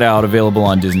check it out. Available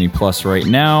on Disney Plus right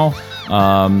now.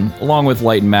 Along with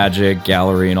Light and Magic,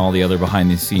 Gallery, and all the other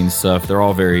behind-the-scenes stuff. They're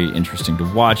all very interesting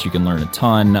to watch. You can learn a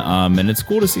ton, and it's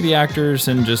cool to see the actors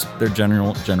and just their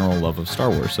general love of Star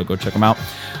Wars. So go check them out.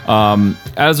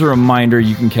 As a reminder,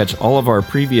 you can catch all of our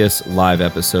previous live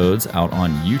episodes out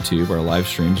on YouTube, our live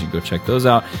streams. You can go check those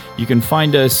out. You can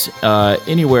find us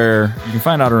anywhere. You can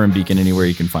find Outer Rim Beacon anywhere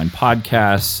you can find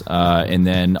podcasts, and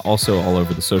then also all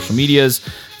over the social medias.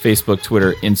 Facebook,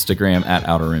 Twitter, Instagram at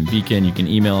Outer Rim Beacon. You can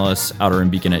email us,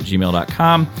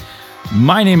 outerrimbeacon@gmail.com.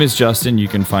 My name is Justin. You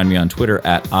can find me on Twitter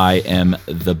at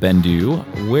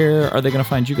IamTheBendu. Where are they going to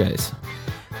find you guys?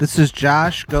 This is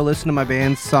Josh. Go listen to my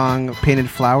band's song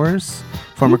Painted Flowers.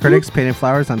 Former Critics, Painted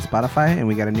Flowers on Spotify. And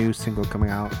we got a new single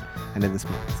coming out end of this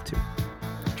month too.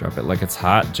 Drop it like it's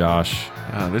hot, Josh.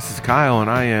 This is Kyle, and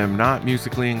I am not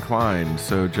musically inclined.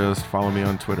 So just follow me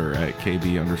on Twitter at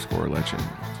KB_legend.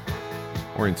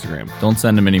 Or Instagram. Don't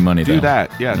send him any money, though. Do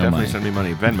that. Yeah, No definitely money. send me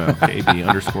money. Venmo,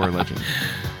 KB_legend.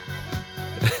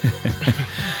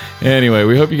 Anyway,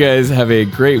 we hope you guys have a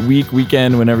great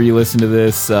weekend whenever you listen to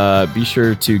this. Be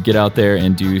sure to get out there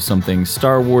and do something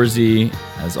Star Warsy.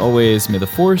 As always, may the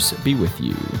Force be with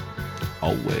you.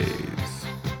 Always.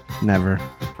 Never.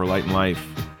 For light and life.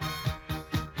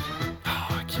 Oh,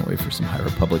 I can't wait for some High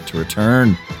Republic to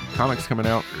return. Comics coming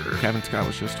out. Kevin Scott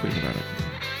was just tweeting about it.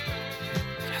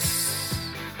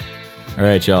 All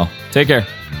right, y'all. Take care.